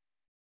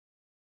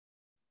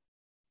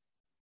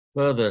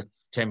 Further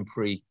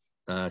temporary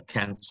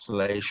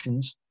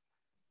cancellations,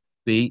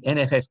 the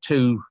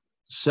NFF2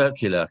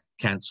 circular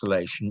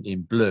cancellation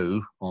in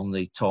blue on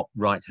the top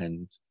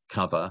right-hand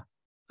cover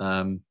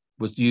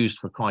was used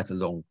for quite a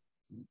long,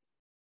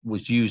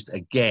 was used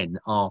again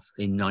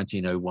in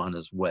 1901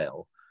 as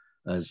well,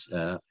 as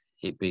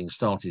it being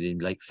started in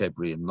late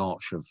February and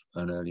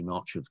early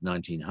March of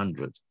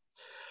 1900.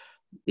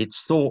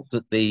 It's thought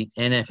that the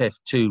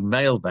NFF2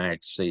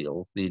 mailbag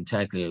seal, the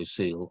intaglio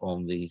seal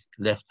on the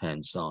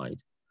left-hand side,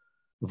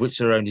 of which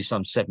there are only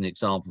some 7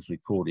 examples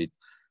recorded,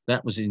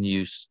 that was in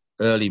use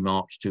early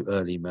March to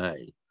early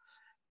May.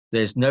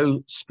 There's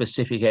no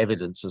specific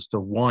evidence as to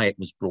why it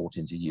was brought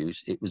into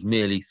use. It was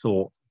merely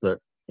thought that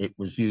it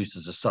was used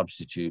as a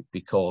substitute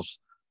because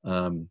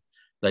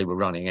they were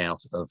running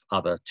out of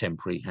other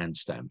temporary hand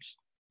stamps.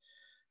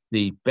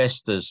 The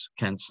Besters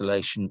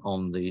cancellation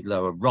on the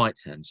lower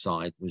right-hand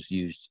side was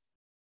used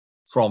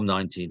from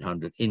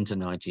 1900 into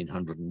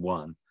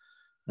 1901,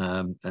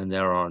 and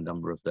there are a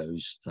number of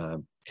those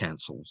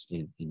cancels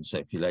in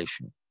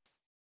circulation.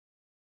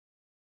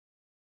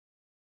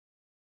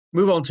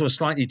 Move on to a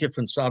slightly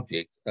different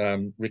subject,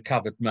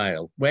 recovered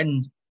mail.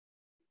 When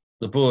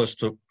the Boers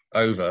took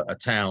over a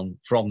town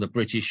from the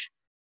British,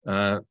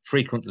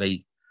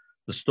 frequently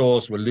the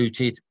stores were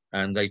looted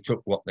and they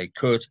took what they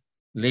could,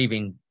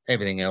 leaving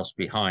everything else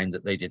behind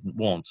that they didn't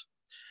want.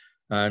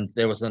 And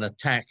there was an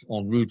attack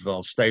on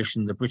Roodval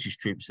station. The British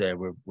troops there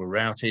were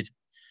routed,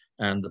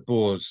 and the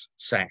Boers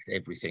sacked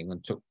everything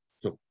and took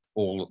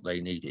all that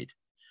they needed.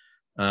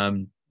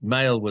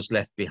 Mail was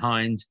left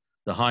behind.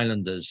 The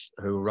Highlanders,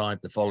 who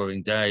arrived the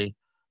following day,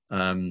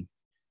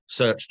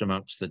 searched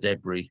amongst the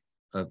debris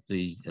of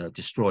the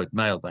destroyed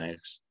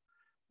mailbags,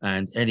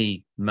 and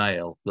any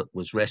mail that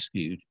was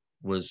rescued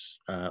was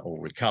or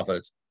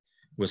recovered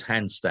was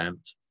hand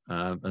stamped.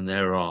 And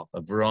there are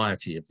a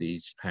variety of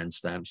these hand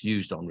stamps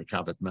used on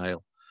recovered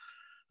mail.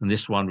 And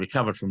this one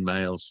recovered from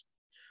mails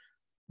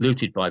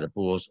looted by the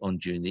Boers on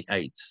June the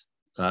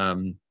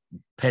 8th.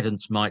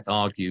 Pedants might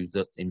argue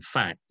that, in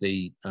fact,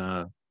 the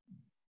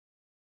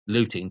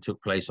looting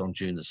took place on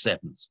June the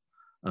 7th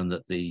and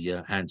that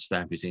the hand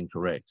stamp is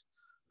incorrect.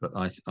 But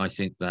I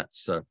think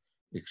that's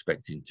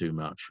expecting too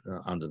much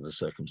under the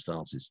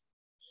circumstances.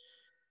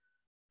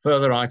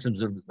 Further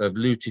items of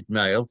looted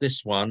mail.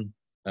 This one,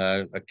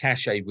 a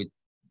cachet with,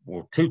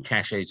 or 2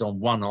 cachets on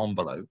 1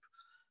 envelope,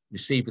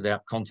 received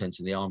without contents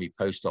in the Army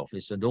Post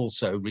Office, and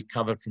also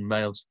recovered from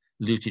mails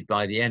looted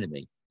by the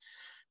enemy.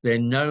 They're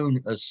known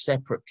as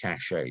separate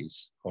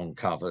cachets on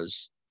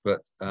covers,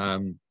 but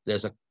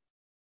there's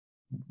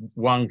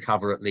one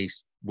cover at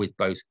least with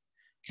both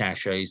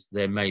cachets.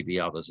 There may be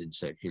others in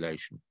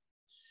circulation.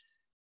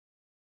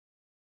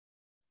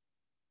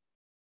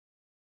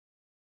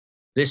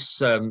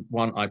 This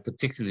one I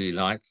particularly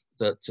like,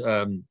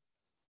 that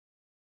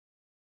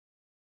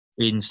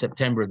in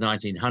September of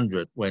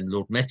 1900, when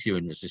Lord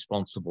Methuen was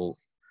responsible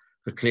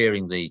for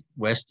clearing the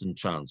Western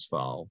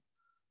Transvaal,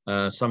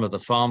 some of the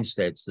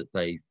farmsteads that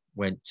they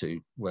went to,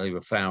 where they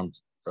were found,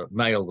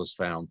 mail was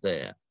found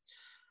there.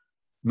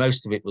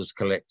 Most of it was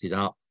collected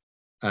up,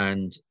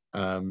 and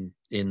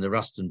in the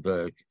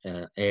Rustenburg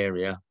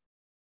area,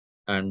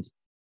 and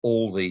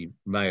all the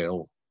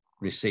mail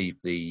received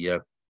the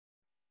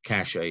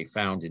cachet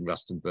found in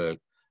Rustenburg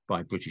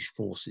by British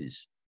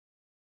forces.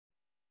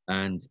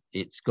 And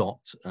it's got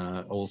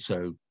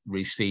also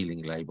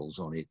resealing labels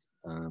on it.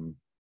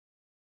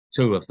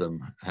 Two of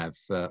them have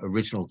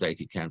original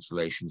dated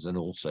cancellations, and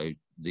also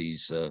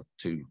these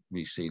two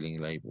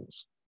resealing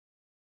labels.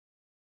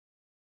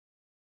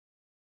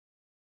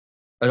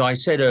 As I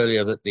said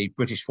earlier, that the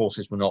British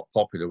forces were not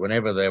popular.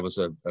 Whenever there was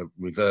a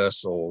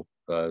reverse or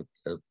a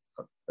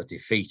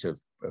defeat of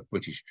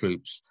British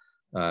troops,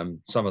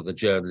 some of the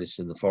journalists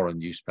in the foreign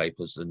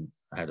newspapers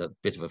had a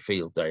bit of a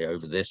field day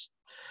over this.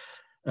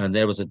 And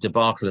there was a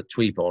debacle at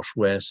Tweebosch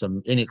where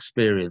some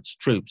inexperienced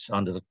troops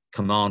under the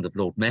command of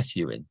Lord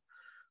Methuen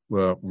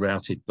were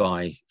routed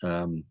by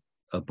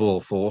a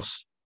Boer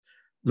force.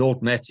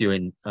 Lord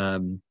Methuen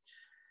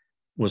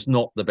was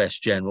not the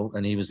best general,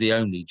 and he was the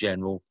only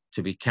general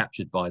to be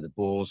captured by the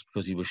Boers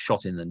because he was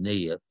shot in the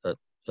knee at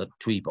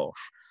Tweebosch.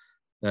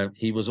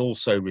 He was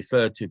also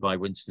referred to by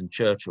Winston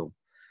Churchill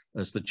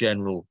as the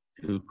general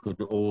who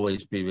could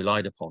always be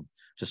relied upon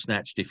to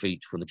snatch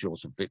defeat from the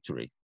jaws of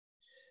victory.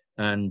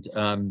 And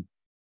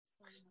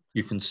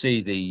you can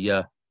see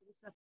the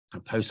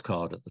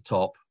postcard at the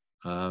top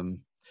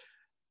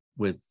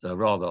with a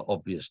rather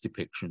obvious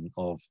depiction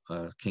of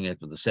King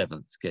Edward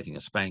VII getting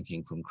a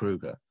spanking from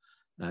Kruger.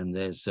 And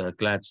there's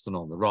Gladstone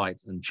on the right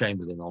and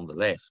Chamberlain on the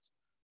left,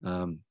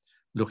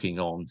 looking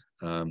on,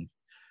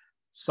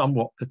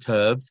 somewhat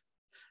perturbed.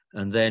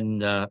 And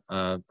then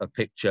a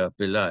picture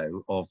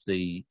below of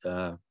the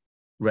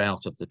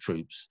rout of the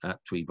troops at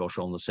Tweebosch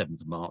on the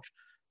 7th of March,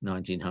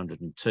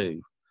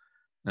 1902.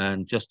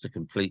 And just to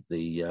complete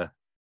the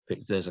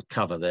picture, there's a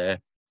cover there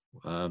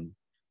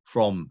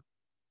from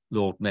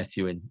Lord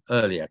Methuen,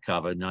 earlier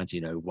cover,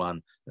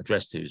 1901,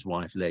 addressed to his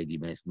wife, Lady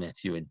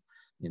Methuen,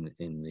 in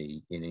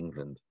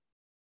England.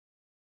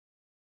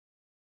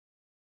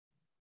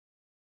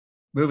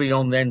 Moving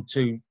on then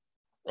to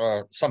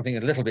something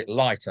a little bit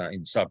lighter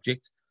in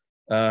subject.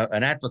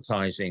 An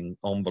advertising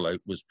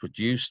envelope was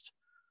produced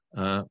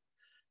to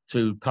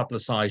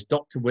publicise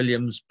Dr.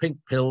 Williams' Pink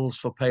Pills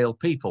for Pale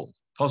People,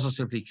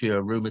 positively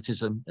cure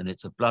rheumatism, and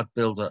it's a blood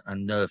builder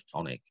and nerve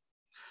tonic.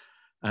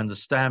 And the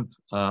stamp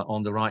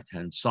on the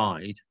right-hand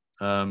side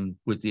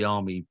with the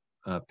Army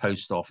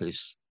Post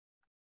Office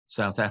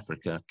South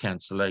Africa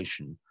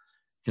cancellation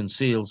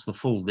conceals the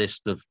full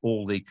list of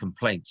all the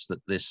complaints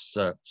that this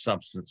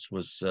substance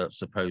was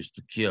supposed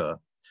to cure.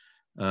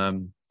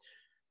 And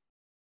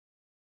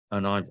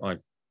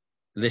I've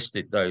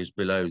listed those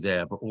below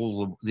there, but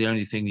the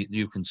only thing that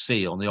you can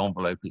see on the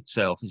envelope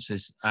itself, it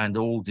says, and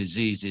all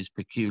diseases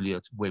peculiar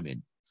to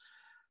women.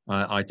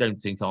 I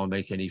don't think I'll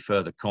make any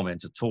further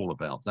comment at all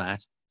about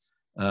that.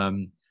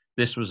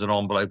 This was an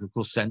envelope, of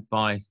course, sent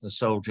by a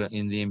soldier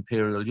in the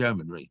Imperial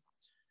Yeomanry.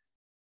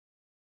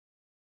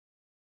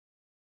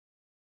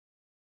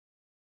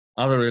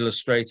 Other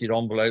illustrated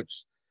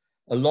envelopes.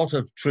 A lot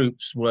of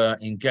troops were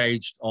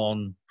engaged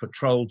on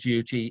patrol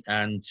duty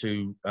and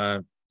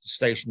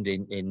stationed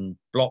in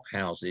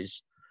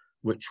blockhouses,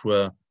 which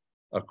were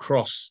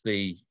across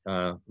the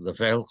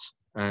veldt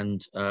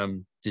and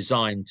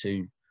designed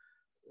to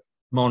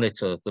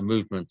monitor the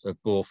movement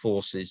of Boer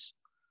forces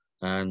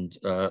and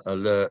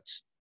alert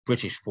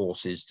British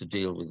forces to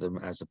deal with them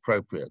as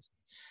appropriate.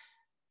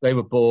 They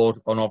were bored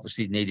and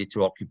obviously needed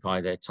to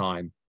occupy their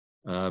time.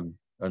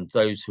 And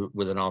those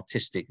with an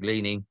artistic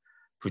leaning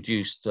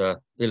produced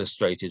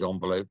illustrated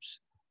envelopes,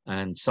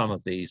 and some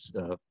of these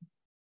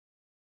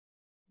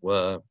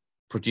were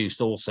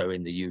produced also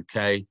in the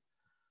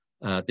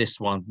UK. This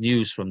one,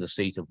 News from the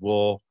Seat of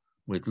War,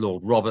 with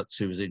Lord Roberts,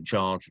 who was in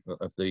charge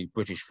of the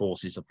British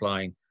forces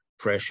applying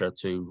pressure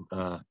to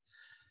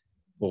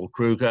Paul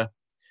Kruger.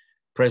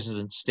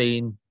 President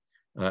Steen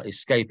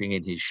escaping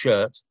in his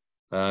shirt.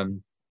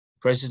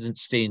 President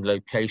Steen's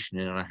location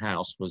in a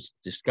house was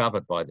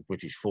discovered by the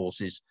British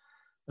forces,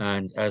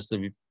 and as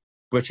the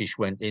British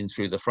went in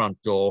through the front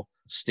door,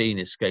 Steen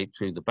escaped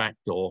through the back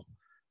door,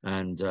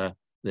 and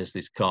there's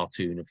this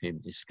cartoon of him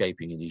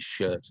escaping in his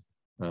shirt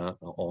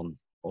on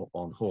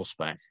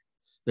horseback.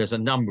 There's a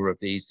number of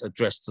these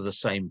addressed to the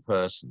same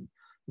person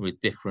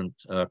with different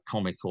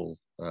comical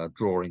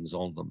drawings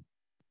on them.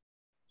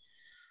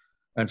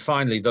 And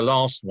finally, the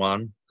last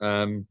one,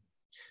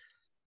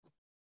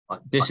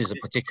 this is a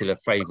particular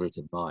favourite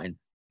of mine.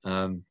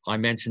 I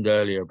mentioned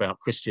earlier about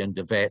Christian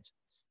de Wet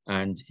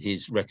and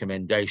his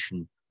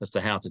recommendation as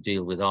to how to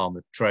deal with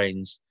armoured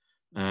trains,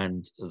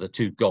 and the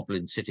two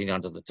goblins sitting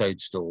under the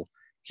toadstool,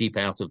 keep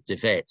out of de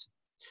Wet.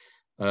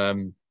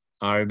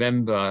 I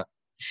remember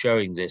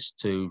showing this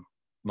to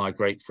my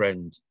great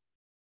friend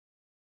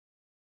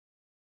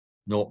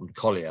Norton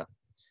Collier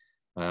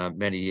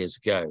many years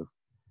ago,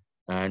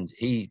 and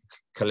he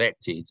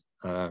collected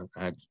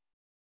had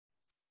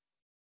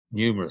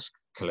numerous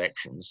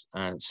collections,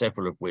 and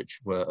several of which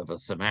were of a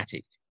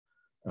thematic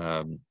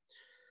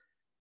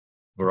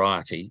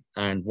variety,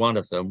 and one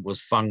of them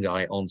was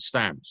fungi on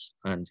stamps,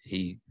 and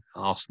he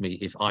asked me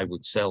if I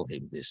would sell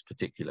him this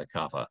particular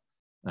cover,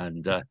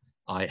 and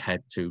I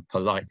had to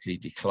politely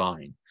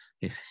decline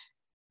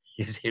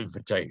his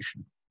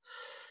invitation.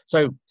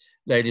 So,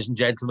 ladies and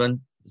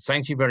gentlemen,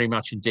 thank you very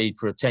much indeed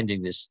for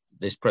attending this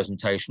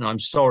presentation. I'm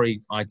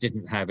sorry I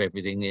didn't have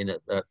everything in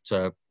at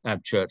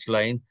Abchurch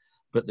Lane,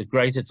 but the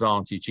great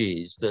advantage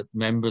is that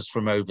members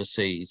from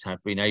overseas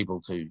have been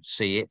able to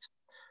see it,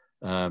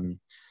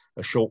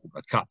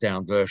 a cut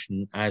down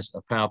version as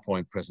a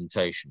PowerPoint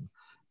presentation.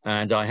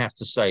 And I have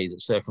to say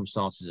that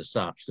circumstances are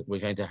such that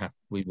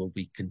we will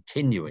be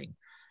continuing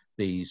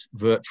these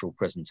virtual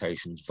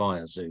presentations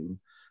via Zoom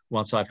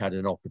once I've had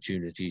an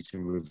opportunity to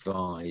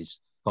revise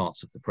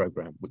parts of the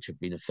programme which have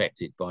been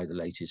affected by the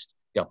latest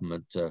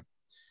government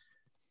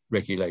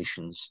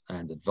regulations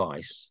and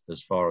advice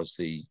as far as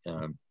the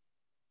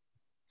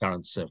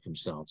current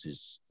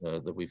circumstances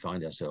that we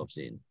find ourselves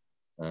in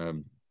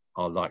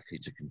are likely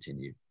to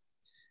continue.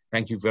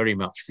 Thank you very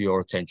much for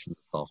your attention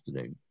this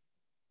afternoon.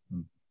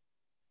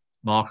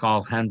 Mark,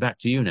 I'll hand back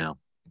to you now.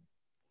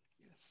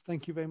 Yes,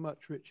 thank you very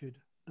much, Richard.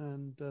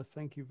 And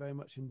thank you very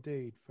much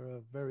indeed for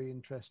a very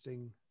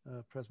interesting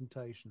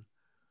presentation.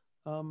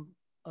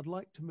 I'd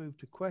like to move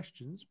to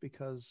questions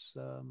because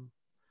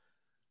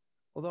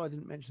although I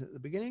didn't mention it at the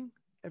beginning,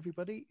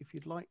 everybody, if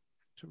you'd like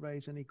to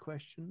raise any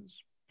questions,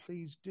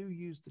 please do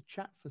use the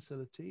chat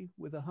facility.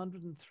 With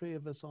 103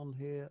 of us on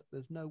here,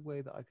 there's no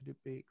way that I could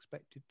be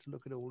expected to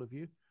look at all of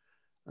you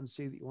and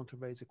see that you want to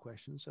raise a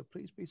question. So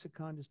please be so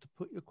kind as to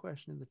put your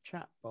question in the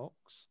chat box.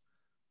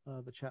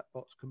 The chat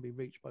box can be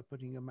reached by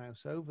putting your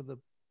mouse over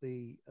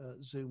the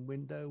Zoom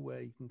window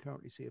where you can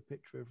currently see a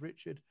picture of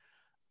Richard,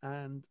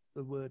 and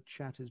the word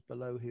chat is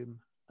below him.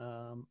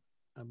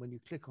 And when you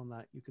click on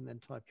that, you can then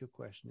type your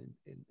question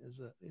in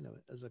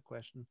as a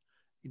question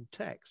in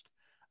text.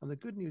 And the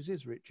good news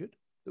is, Richard,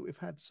 that we've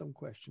had some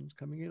questions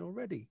coming in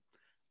already.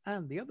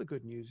 And the other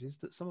good news is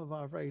that some of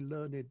our very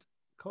learned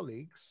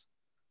colleagues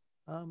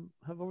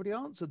have already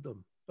answered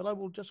them. But I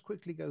will just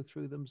quickly go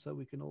through them so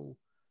we can all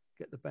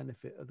get the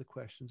benefit of the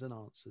questions and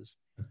answers.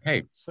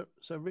 Okay.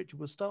 So Richard,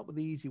 we'll start with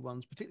the easy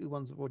ones, particularly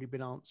ones that have already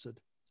been answered.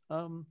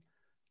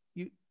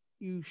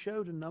 You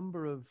showed a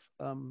number of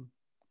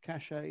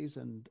cachets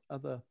and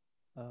other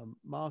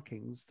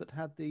markings that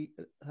had the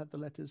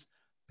letters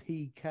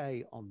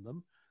PK on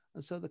them.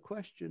 And so the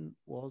question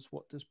was,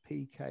 what does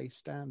PK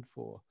stand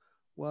for?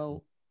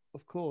 Well,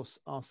 of course,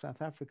 our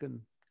South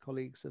African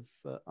colleagues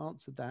have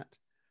answered that.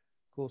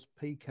 Of course,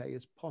 PK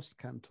is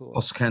Postkantoor.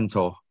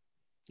 Postkantoor.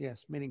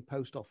 Yes, meaning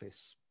post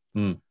office.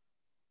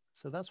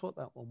 So that's what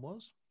that one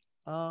was.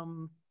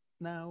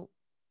 Now,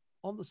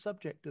 on the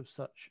subject of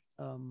such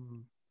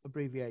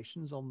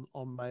abbreviations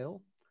on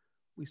mail,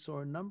 we saw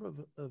a number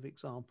of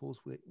examples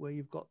where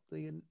you've got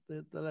the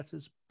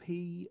letters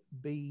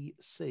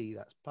PBC,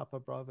 that's Papa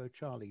Bravo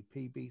Charlie,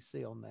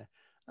 PBC on there.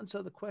 And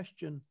so the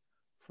question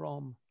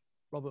from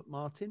Robert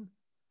Martin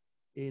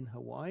in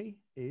Hawaii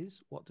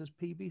is, what does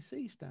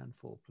PBC stand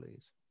for,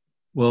 please?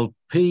 Well,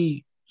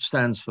 P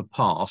stands for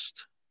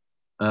past,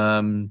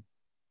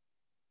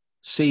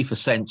 C for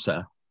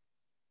sensor.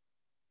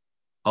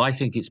 I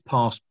think it's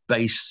past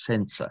base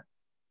sensor.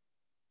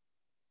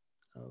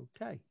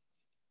 Okay,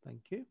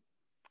 thank you.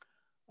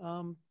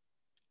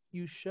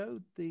 You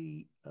showed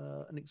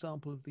an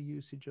example of the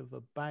usage of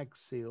a bag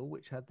seal,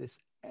 which had this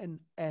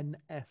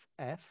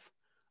NFF.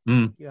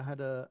 You had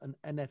an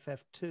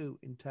NFF2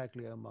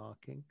 intaglio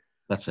marking.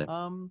 That's it.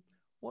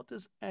 What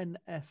does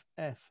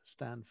NFF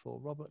stand for?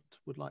 Robert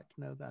would like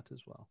to know that as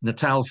well.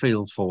 Natal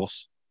Field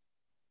Force.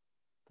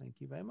 Thank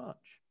you very much.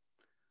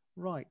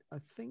 Right, I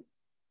think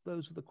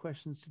those are the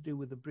questions to do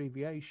with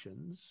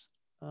abbreviations.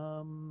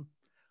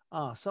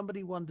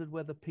 Somebody wondered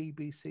whether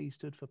PBC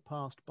stood for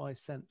Past by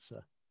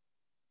Sensor.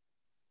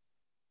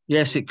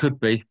 Yes, it could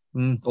be.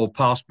 Or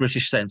Past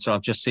British Sensor.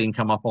 I've just seen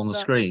come up on the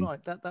screen.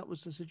 Right, that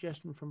was the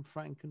suggestion from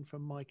Frank and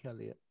from Mike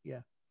Elliott.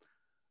 Yeah.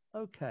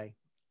 Okay.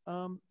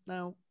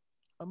 Now,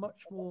 a much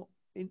more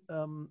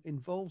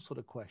involved sort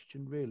of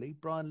question, really.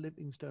 Brian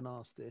Livingstone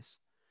asked this.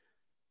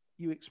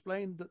 You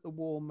explained that the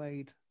war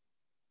made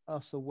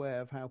us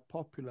aware of how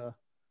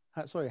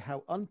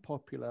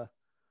unpopular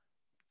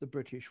the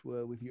British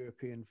were with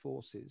European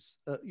forces,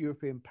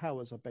 European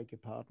powers, I beg your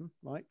pardon,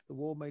 right? The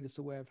war made us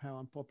aware of how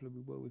unpopular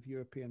we were with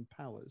European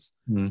powers.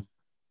 And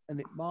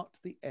it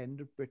marked the end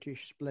of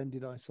British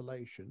splendid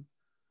isolation.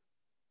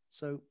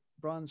 So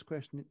Brian's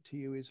question to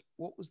you is,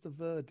 what was the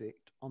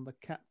verdict on the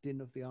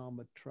captain of the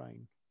armoured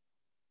train?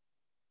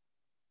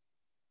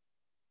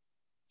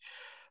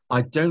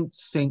 I don't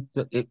think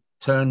that it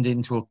turned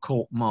into a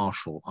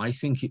court-martial. I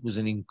think it was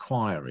an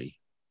inquiry.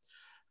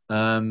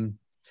 I'm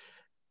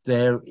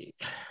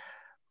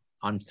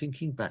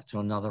thinking back to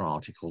another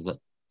article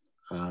that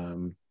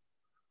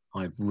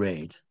I've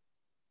read.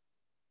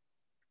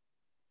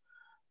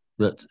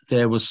 that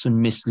there was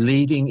some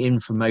misleading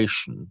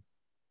information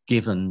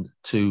given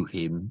to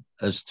him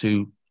as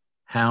to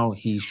how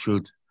he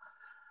should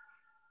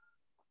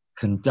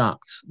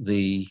conduct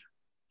the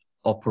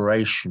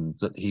operation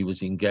that he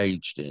was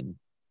engaged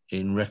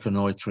in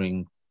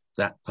reconnoitring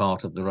that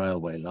part of the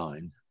railway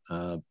line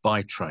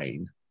by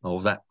train,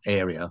 or that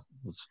area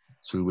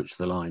through which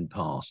the line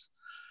passed,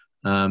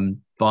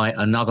 by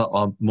another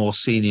more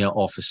senior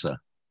officer.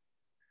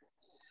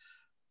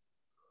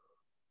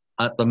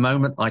 At the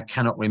moment, I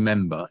cannot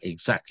remember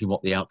exactly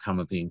what the outcome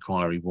of the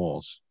inquiry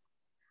was.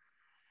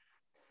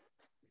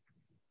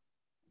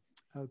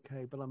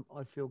 Okay, but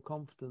I feel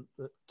confident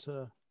that,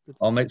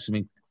 I'll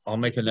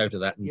make a note of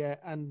that and yeah,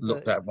 and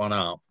look that one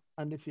up.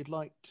 And if you'd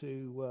like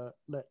to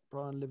let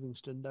Brian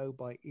Livingston know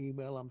by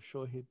email, I'm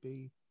sure he'd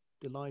be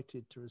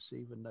delighted to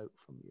receive a note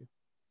from you.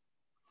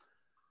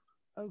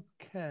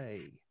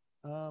 Okay.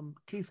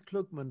 Keith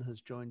Klugman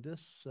has joined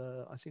us.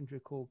 I seem to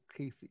recall,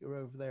 Keith, that you're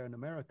over there in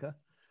America.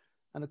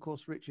 And of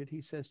course, Richard,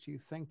 he says to you,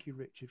 thank you,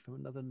 Richard, from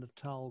another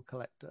Natal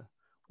collector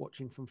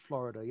watching from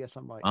Florida. Yes,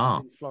 I'm right.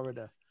 He's in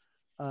Florida.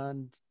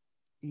 And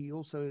he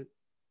also,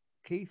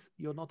 Keith,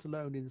 you're not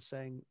alone in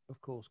saying, of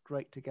course,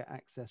 great to get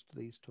access to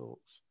these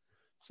talks.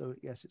 So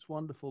yes, it's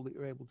wonderful that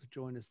you're able to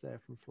join us there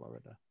from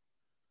Florida.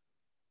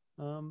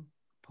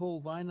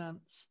 Paul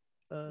Vinance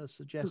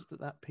suggests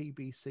that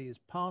PBC is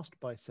passed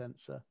by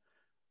censor.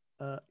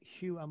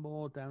 Hugh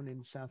Amor down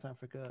in South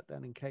Africa,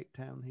 down in Cape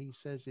Town, he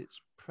says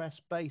it's press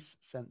base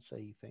censor,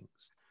 he thinks.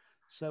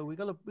 So we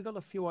got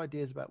a few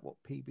ideas about what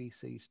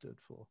PBC stood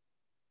for.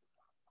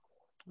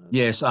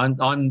 Yes, I'm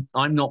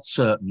not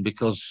certain,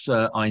 because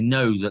I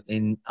know that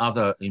in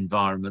other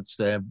environments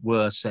there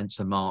were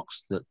censor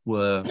marks that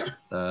were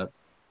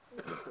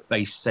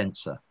base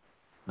censor,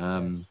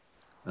 and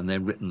they're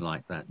written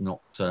like that,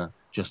 not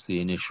just the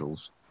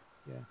initials.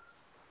 Yeah.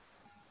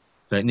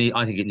 So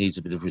I think it needs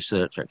a bit of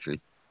research,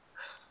 actually.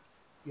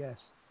 Yes.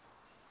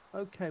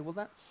 Okay, well,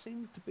 that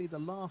seems to be the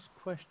last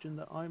question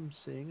that I'm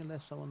seeing,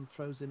 unless someone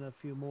throws in a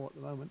few more at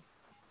the moment.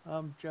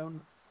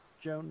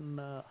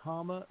 Joan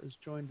Harmer has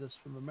joined us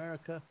from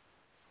America,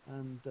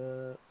 and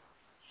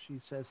she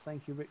says,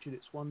 thank you, Richard,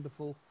 it's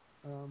wonderful.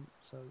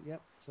 So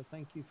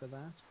thank you for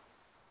that.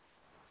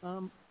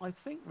 I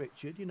think,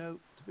 Richard, to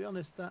be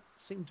honest, that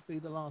seemed to be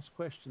the last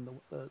question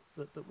that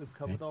we've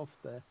covered off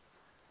there.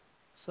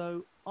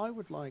 So I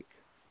would like,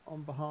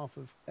 on behalf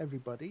of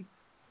everybody,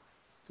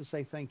 to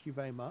say thank you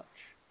very much.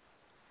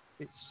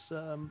 It's,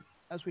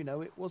 as we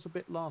know, it was a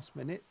bit last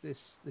minute, this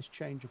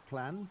change of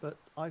plan, but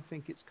I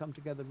think it's come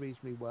together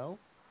reasonably well.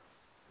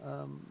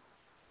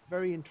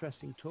 Very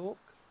interesting talk.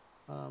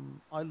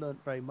 I learned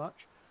very much.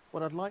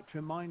 What I'd like to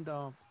remind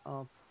our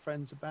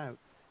friends about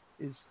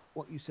is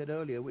what you said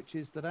earlier, which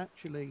is that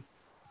actually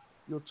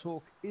your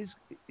talk it's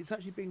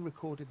actually being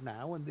recorded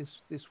now, and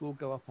this will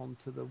go up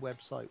onto the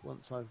website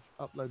once I've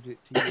uploaded it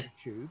to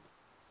YouTube.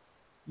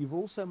 You've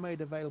also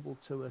made available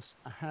to us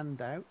a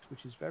handout,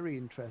 which is very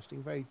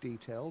interesting, very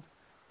detailed.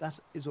 That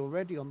is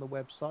already on the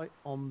website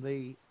on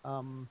the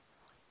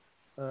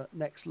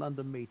next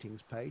London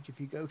meetings page. If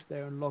you go to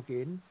there and log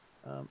in,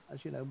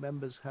 as you know,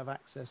 members have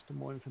access to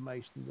more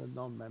information than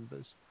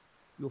non-members.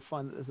 You'll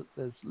find that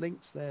there's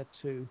links there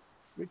to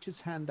Richard's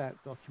handout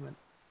document,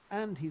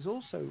 and he's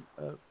also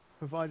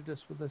provided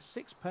us with a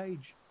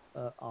 6-page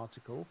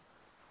article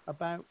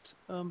about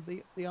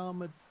the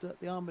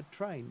armored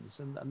trains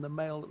and the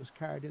mail that was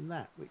carried in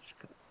that, which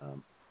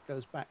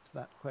goes back to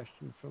that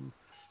question from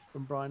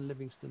Brian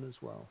Livingston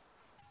as well.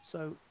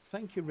 So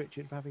thank you,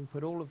 Richard, for having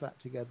put all of that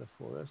together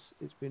for us.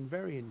 It's been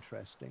very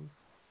interesting,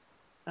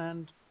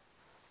 and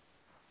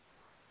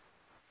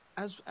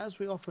as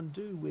we often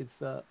do with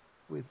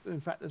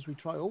in fact, as we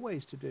try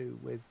always to do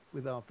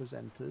with our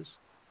presenters,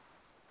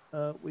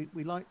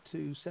 we like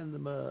to send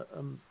them a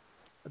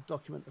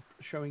document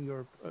showing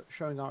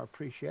our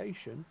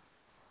appreciation,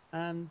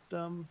 and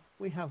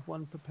we have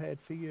one prepared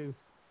for you,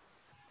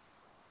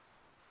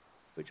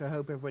 which I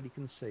hope everybody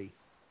can see.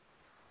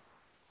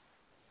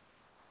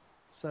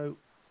 So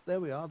there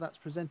we are. That's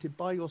presented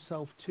by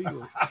yourself to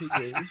you.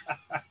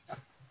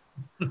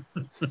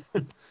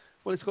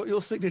 Well, it's got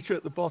your signature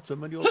at the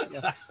bottom, and your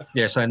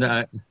Yes, I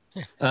know.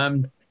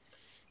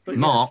 But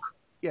Mark,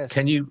 yes.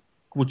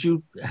 Would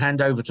you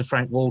hand over to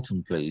Frank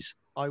Walton, please?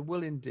 I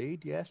will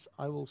indeed. Yes,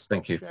 I will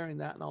stop sharing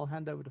that, and I'll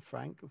hand over to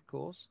Frank, of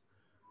course.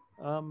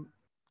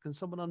 Can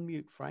someone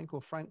unmute Frank?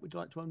 Or Frank, would you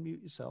like to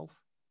unmute yourself?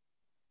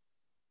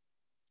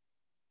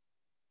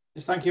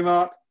 Yes, thank you,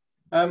 Mark.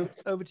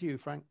 Over to you,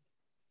 Frank.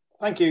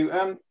 Thank you.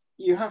 I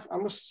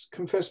must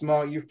confess,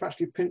 Mark, you've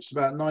actually pinched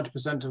about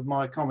 90% of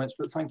my comments,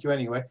 but thank you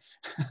anyway.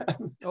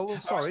 Oh,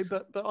 well, sorry,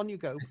 but on you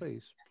go,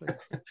 please.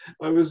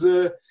 I was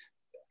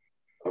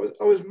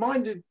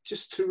minded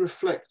just to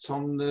reflect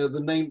on the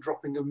name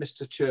dropping of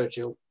Mr.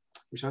 Churchill,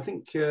 which I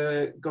think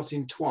got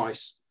in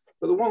twice.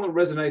 But the one that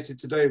resonated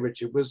today,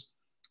 Richard, was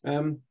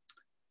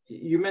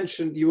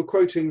you were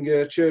quoting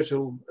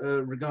Churchill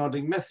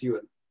regarding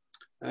Methuen,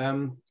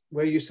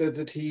 where you said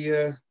that he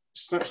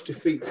snatched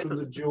defeat from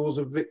the jaws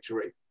of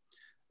victory.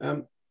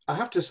 I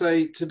have to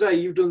say, today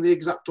you've done the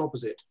exact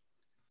opposite.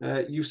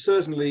 You've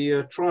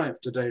certainly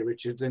triumphed today,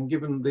 Richard, and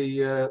given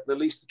the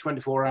least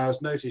 24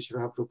 hours notice you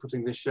have for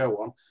putting this show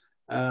on,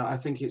 I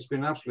think it's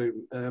been an absolute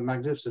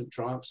magnificent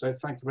triumph. So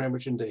thank you very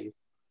much indeed.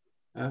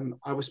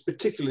 I was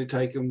particularly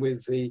taken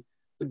with the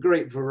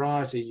great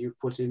variety you've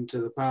put into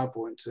the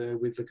PowerPoint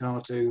with the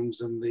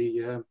cartoons and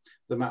the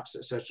maps,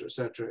 etc.,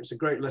 etc. It's a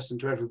great lesson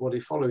to everybody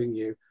following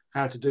you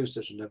how to do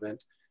such an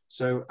event.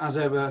 So as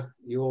ever,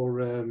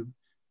 your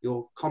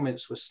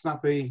comments were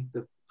snappy,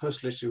 the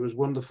postal issue was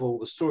wonderful,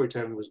 the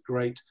storytelling was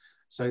great.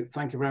 So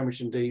thank you very much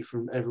indeed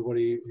from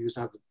everybody who's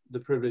had the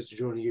privilege of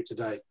joining you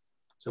today.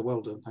 So well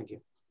done, thank you.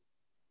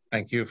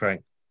 Thank you,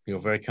 Frank, for your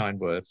very kind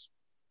words.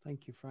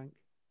 Thank you, Frank.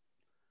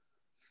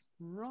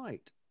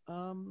 Right.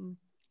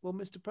 Well,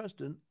 Mr.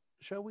 President,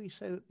 shall we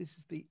say that this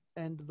is the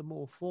end of the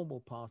more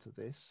formal part of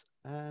this?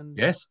 And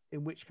yes,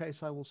 in which case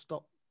I will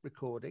stop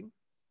recording.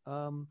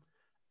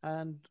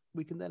 And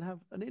we can then have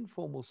an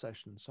informal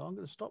session. So I'm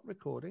going to stop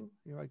recording.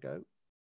 Here I go.